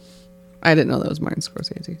 I didn't know that was Martin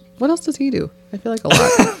Scorsese. What else does he do? I feel like a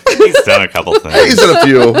lot. He's done a couple things. He's done a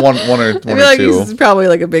few. One or I feel like two. he's probably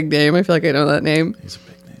like a big name. I feel like I know that name. He's a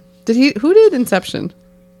big name. Who did Inception?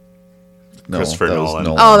 No, Christopher that was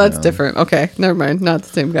Nolan. Oh, that's different. Okay, never mind. Not the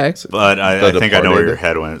same guy. But I think I know where Departed. your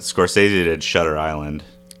head went. Scorsese did Shutter Island.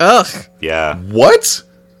 Ugh. Yeah. What?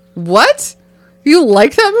 What? You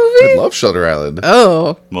like that I movie? love Shutter Island.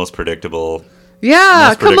 Oh. Most predictable. Yeah,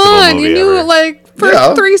 Most come predictable on. movie You knew ever. it like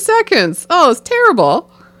for 3 seconds. Oh, it's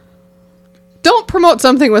terrible. Don't promote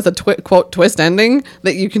something with a quote twist ending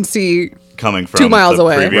that you can see Coming from 2 miles the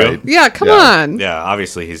away. preview. Right. Yeah, come Yeah. on. Yeah,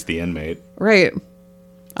 obviously he's the inmate. Right.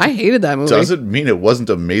 I hated that movie. Doesn't mean it wasn't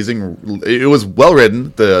amazing. It was well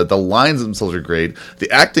written. The lines themselves are great. The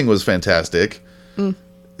acting was fantastic.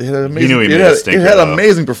 It had amazing, knew he made it a had, stinker, it had though.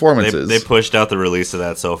 amazing performances. They pushed out the release of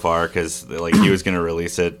that so far because like he was going to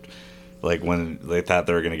release it like when they thought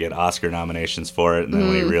they were going to get Oscar nominations for it, and then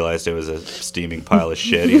when he realized it was a steaming pile of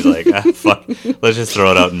shit, he's like, fuck, let's just throw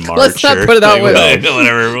it out in March. Let's not or, put it out like, with-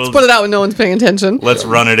 whatever. Let's put it out when no one's paying attention. Let's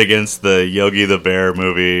run it against the Yogi the Bear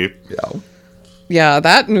movie. yeah. Yeah,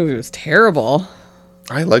 that movie was terrible.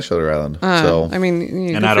 I like Shutter Island. So I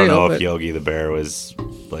mean, And I don't know if Yogi the Bear was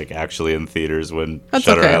like actually in theaters when That's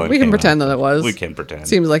Shutter okay. Island We can came pretend out. that it was. We can pretend.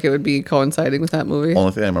 Seems like it would be coinciding with that movie.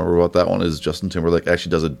 only thing I remember about that one is Justin Timberlake actually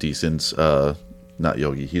does a decent. Not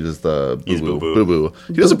Yogi. He does the He's Boo Boo Boo. Boo.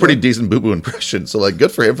 He does a pretty decent Boo Boo impression. So like,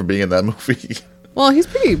 good for him for being in that movie. Well, he's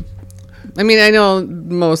pretty. I mean, I know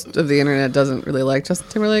most of the internet doesn't really like Justin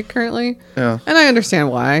Timberlake currently. Yeah. And I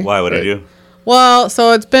understand why. Why would I Right. do? Well,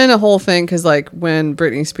 so it's been a whole thing because, like, when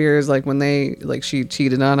Britney Spears, like, when they, like, she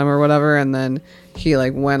cheated on him or whatever, and then he,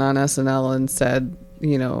 like, went on SNL and said,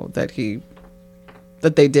 you know,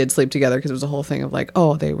 that they did sleep together because it was a whole thing of, like,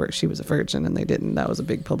 oh, she was a virgin and they didn't. That was a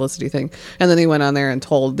big publicity thing. And then he went on there and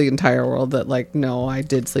told the entire world that, like, no, I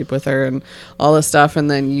did sleep with her and all this stuff, and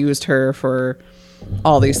then used her for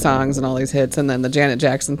all these songs and all these hits. And then the Janet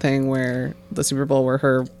Jackson thing where the Super Bowl where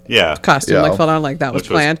her Yeah. costume, Yeah. like, fell down, like, that was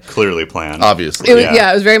Which planned. was clearly planned. Obviously. It was,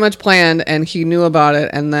 Yeah. it was very much planned, and he knew about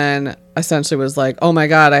it, and then essentially was like, "Oh my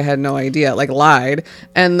god, I had no idea," like lied,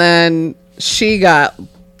 and then she got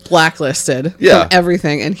blacklisted Yeah. from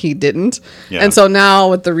everything, and he didn't. Yeah. And so now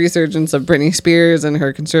with the resurgence of Britney Spears and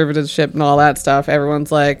her conservatorship and all that stuff,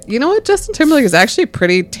 everyone's like, you know what, Justin Timberlake is actually a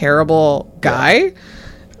pretty terrible guy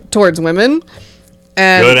towards women.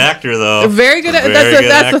 And Good actor, though. Very good. Very That's good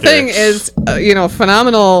the actor. thing is,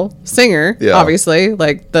 phenomenal singer. Yeah. Obviously,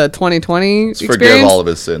 like the 2020 Forgive experience. all of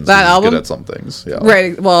his sins. That He's album? good at some things. Yeah.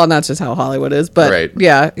 Right. Well, and that's just how Hollywood is. But Right.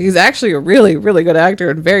 yeah, he's actually a really, really good actor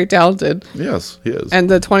and very talented. Yes, he is. And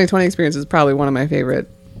the 2020 experience is probably one of my favorite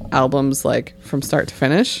albums, like from start to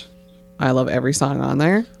finish. I love every song on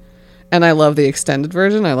there. And I love the extended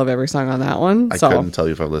version. I love every song on that one. I couldn't tell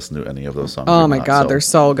you if I've listened to any of those songs. Oh or my not, God, so. they're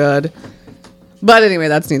so good. But anyway,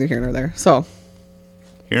 that's neither here nor there. So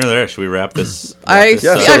Here or there, should we wrap this? I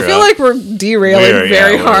feel like we're derailing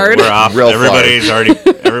very hard. We're off. Real Everybody's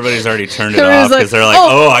already turned it off because they're like,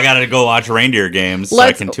 oh, I got to go watch reindeer games so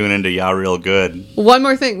I can tune into Ya Real Good. One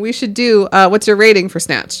more thing, we should do. What's your rating for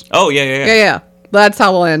Snatch? Oh yeah. Yeah. That's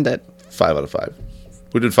how we'll end it. 5 out of 5.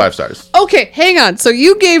 We did 5 stars. Okay, hang on. So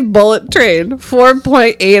you gave Bullet Train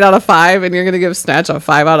 4.8 out of 5, and you're going to give Snatch a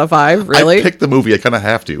 5 out of 5? Really? I picked the movie. I kind of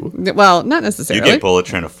have to. Well, not You necessarily. gave Bullet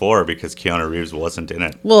Train a 4 because Keanu Reeves wasn't in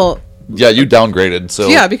it. Well, Yeah, you downgraded. So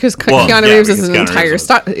yeah, because Well, Keanu yeah, Reeves because is an Keanu entire Reeves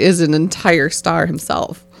star. Is an entire star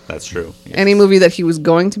himself. That's true. Yes. Any movie that he was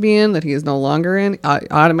going to be in that he is no longer in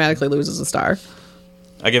automatically loses a star.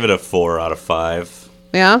 I give it a 4 out of 5.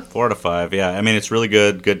 Yeah, 4 out of 5. Yeah, I mean it's really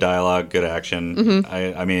good. Good dialogue. Good action.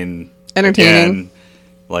 I mean, Entertaining. Again,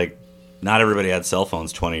 like not everybody had cell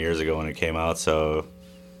phones 20 years ago when it came out, so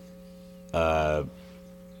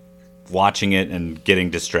watching it and getting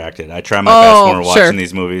distracted. I try my best when we're watching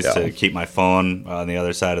these movies to keep my phone on the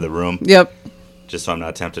other side of the room. Yep. Just so I'm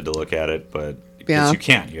not tempted to look at it, but because Yeah. you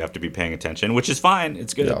can't, you have to be paying attention, which is fine.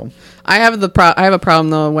 It's good. Yeah. I have a problem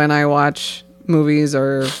though when I watch movies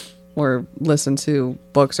or listen to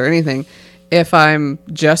books or anything. If I'm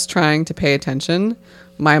just trying to pay attention,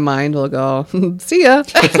 my mind will go, see ya,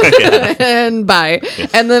 and bye.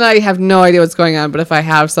 And then I have no idea what's going on. But if I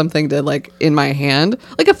have something to like in my hand,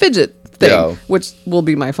 like a fidget thing, which will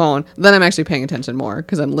be my phone, then I'm actually paying attention more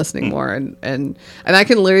because I'm listening more. And I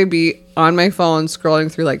can literally be on my phone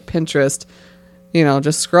scrolling through like Pinterest,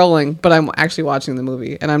 just scrolling, but I'm actually watching the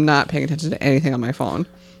movie and I'm not paying attention to anything on my phone.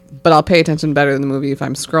 But I'll pay attention better in the movie if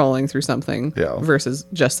I'm scrolling through something versus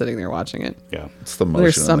just sitting there watching it. Yeah. It's the motion.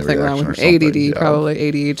 There's something wrong with me. ADD, probably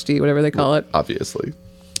ADHD, whatever they call it. Obviously.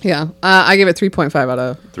 Yeah. I give it 3.5 out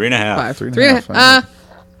of 3.5. 5. 3.5.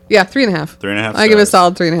 Yeah, 3.5. 3.5 I give it a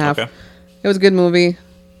stars. solid 3.5. Okay. It was a good movie.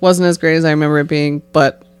 Wasn't as great as I remember it being,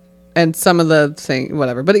 and some of the thing,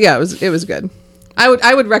 whatever. But yeah, it was good. I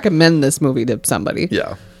would recommend this movie to somebody.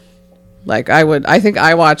 Yeah. Like I think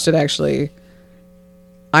I watched it actually.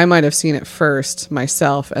 I might have seen it first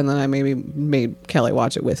myself, and then I maybe made Kelly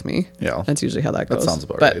watch it with me. Yeah. That's usually how that goes. That sounds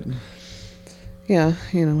about but, right. Yeah,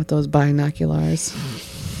 with those binoculars.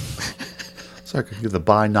 Sorry, could you get the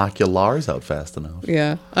binoculars out fast enough?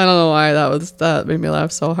 Yeah, I don't know why that made me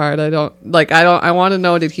laugh so hard. I want to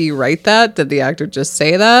know, did he write that? Did the actor just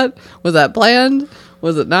say that? Was that planned?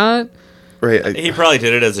 Was it not? Right. He probably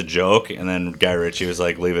did it as a joke, and then Guy Ritchie was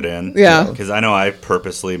like, leave it in. Yeah. Because I know I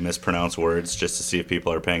purposely mispronounce words just to see if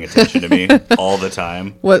people are paying attention to me all the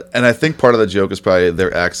time. What? And I think part of the joke is probably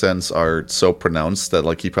their accents are so pronounced that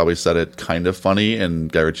like he probably said it kind of funny,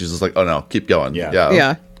 and Guy Ritchie's just like, oh no, keep going. Yeah.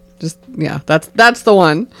 Yeah. That's the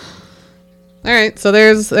one. All right, so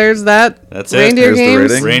there's that. That's it. Reindeer Here's the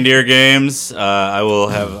games. rating. Reindeer games. I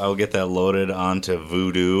will get that loaded onto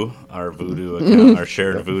Voodoo, our Voodoo account, our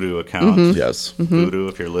shared Voodoo account. Yes. Voodoo,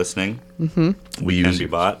 if you're listening, We can use be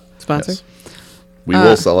bought. Sponsor. Yes. We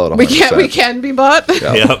will sell out 100%. We can be bought.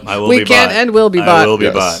 Yeah. Yep, I will We be can bought. and will be I bought. will be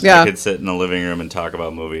Yes. bought. Yeah. I could sit in the living room and talk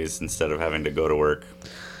about movies instead of having to go to work.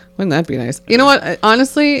 Wouldn't that be nice? You know what?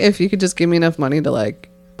 Honestly, if you could just give me enough money to like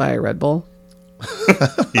buy a Red Bull.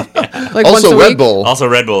 Like once Also, a Red week. Bull. Also,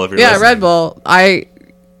 Red Bull, if you're Yeah, listening. Red Bull.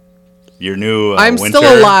 Your new I'm winter,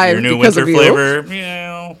 still alive your new because winter of you.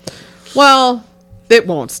 flavor. Well, it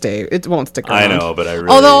won't stay. It won't stick I around. know, but I really.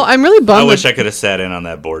 Although I'm really I bummed. wish I could have sat in on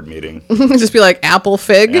that board meeting. Just be like apple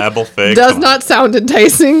fig. Apple fig, does come on. not sound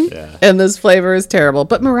enticing, Yeah. and this flavor is terrible.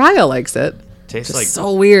 But Mariah likes it. Tastes Just like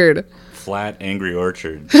so weird. flat Angry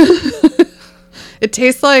Orchard. It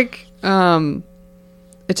tastes like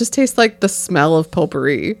it just tastes like the smell of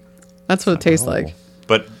potpourri. That's what it tastes like.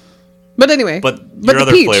 But Anyway, your the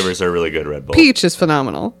other peach. flavors are really good, Red Bull. Peach is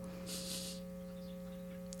phenomenal.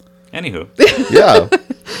 Anywho. Yeah.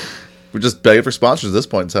 We're just begging for sponsors at this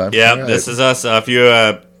point in time. Yeah, All right. this is us. If you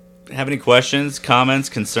have any questions, comments,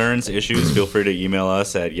 concerns, issues, feel free to email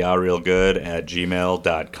us at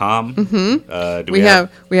yarealgood@gmail.com. Mm-hmm. We have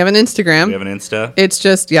an Instagram. We have an Insta. It's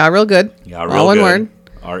just real good. Yeah, real all one good. word.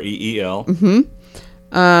 REEL.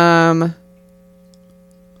 Are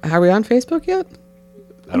we on Facebook yet?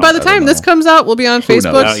 By the time this comes out, we'll be on Who knows?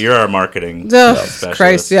 Facebook. You're our marketing Oh, specialist.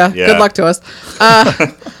 Christ, yeah. Good luck to us.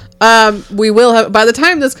 We will have, by the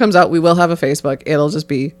time this comes out, we will have a Facebook. It'll just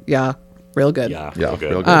be, real good. Yeah, Yeah, real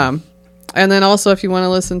good. real good. And then also, if you want to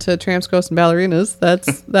listen to Tramps, Ghosts, and Ballerinas,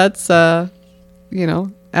 that's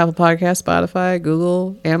Apple Podcast, Spotify,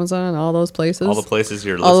 Google, Amazon, all those places. All the places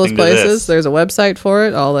you're All those listening to places. this. There's a website for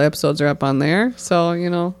it. All the episodes are up on there.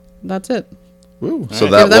 So, that's it. Woo. So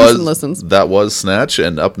Give them some that listens. was Snatch,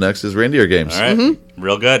 and up next is Reindeer Games. All right.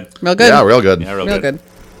 Real good. Real good. Yeah, real good. Yeah, real Real good. good.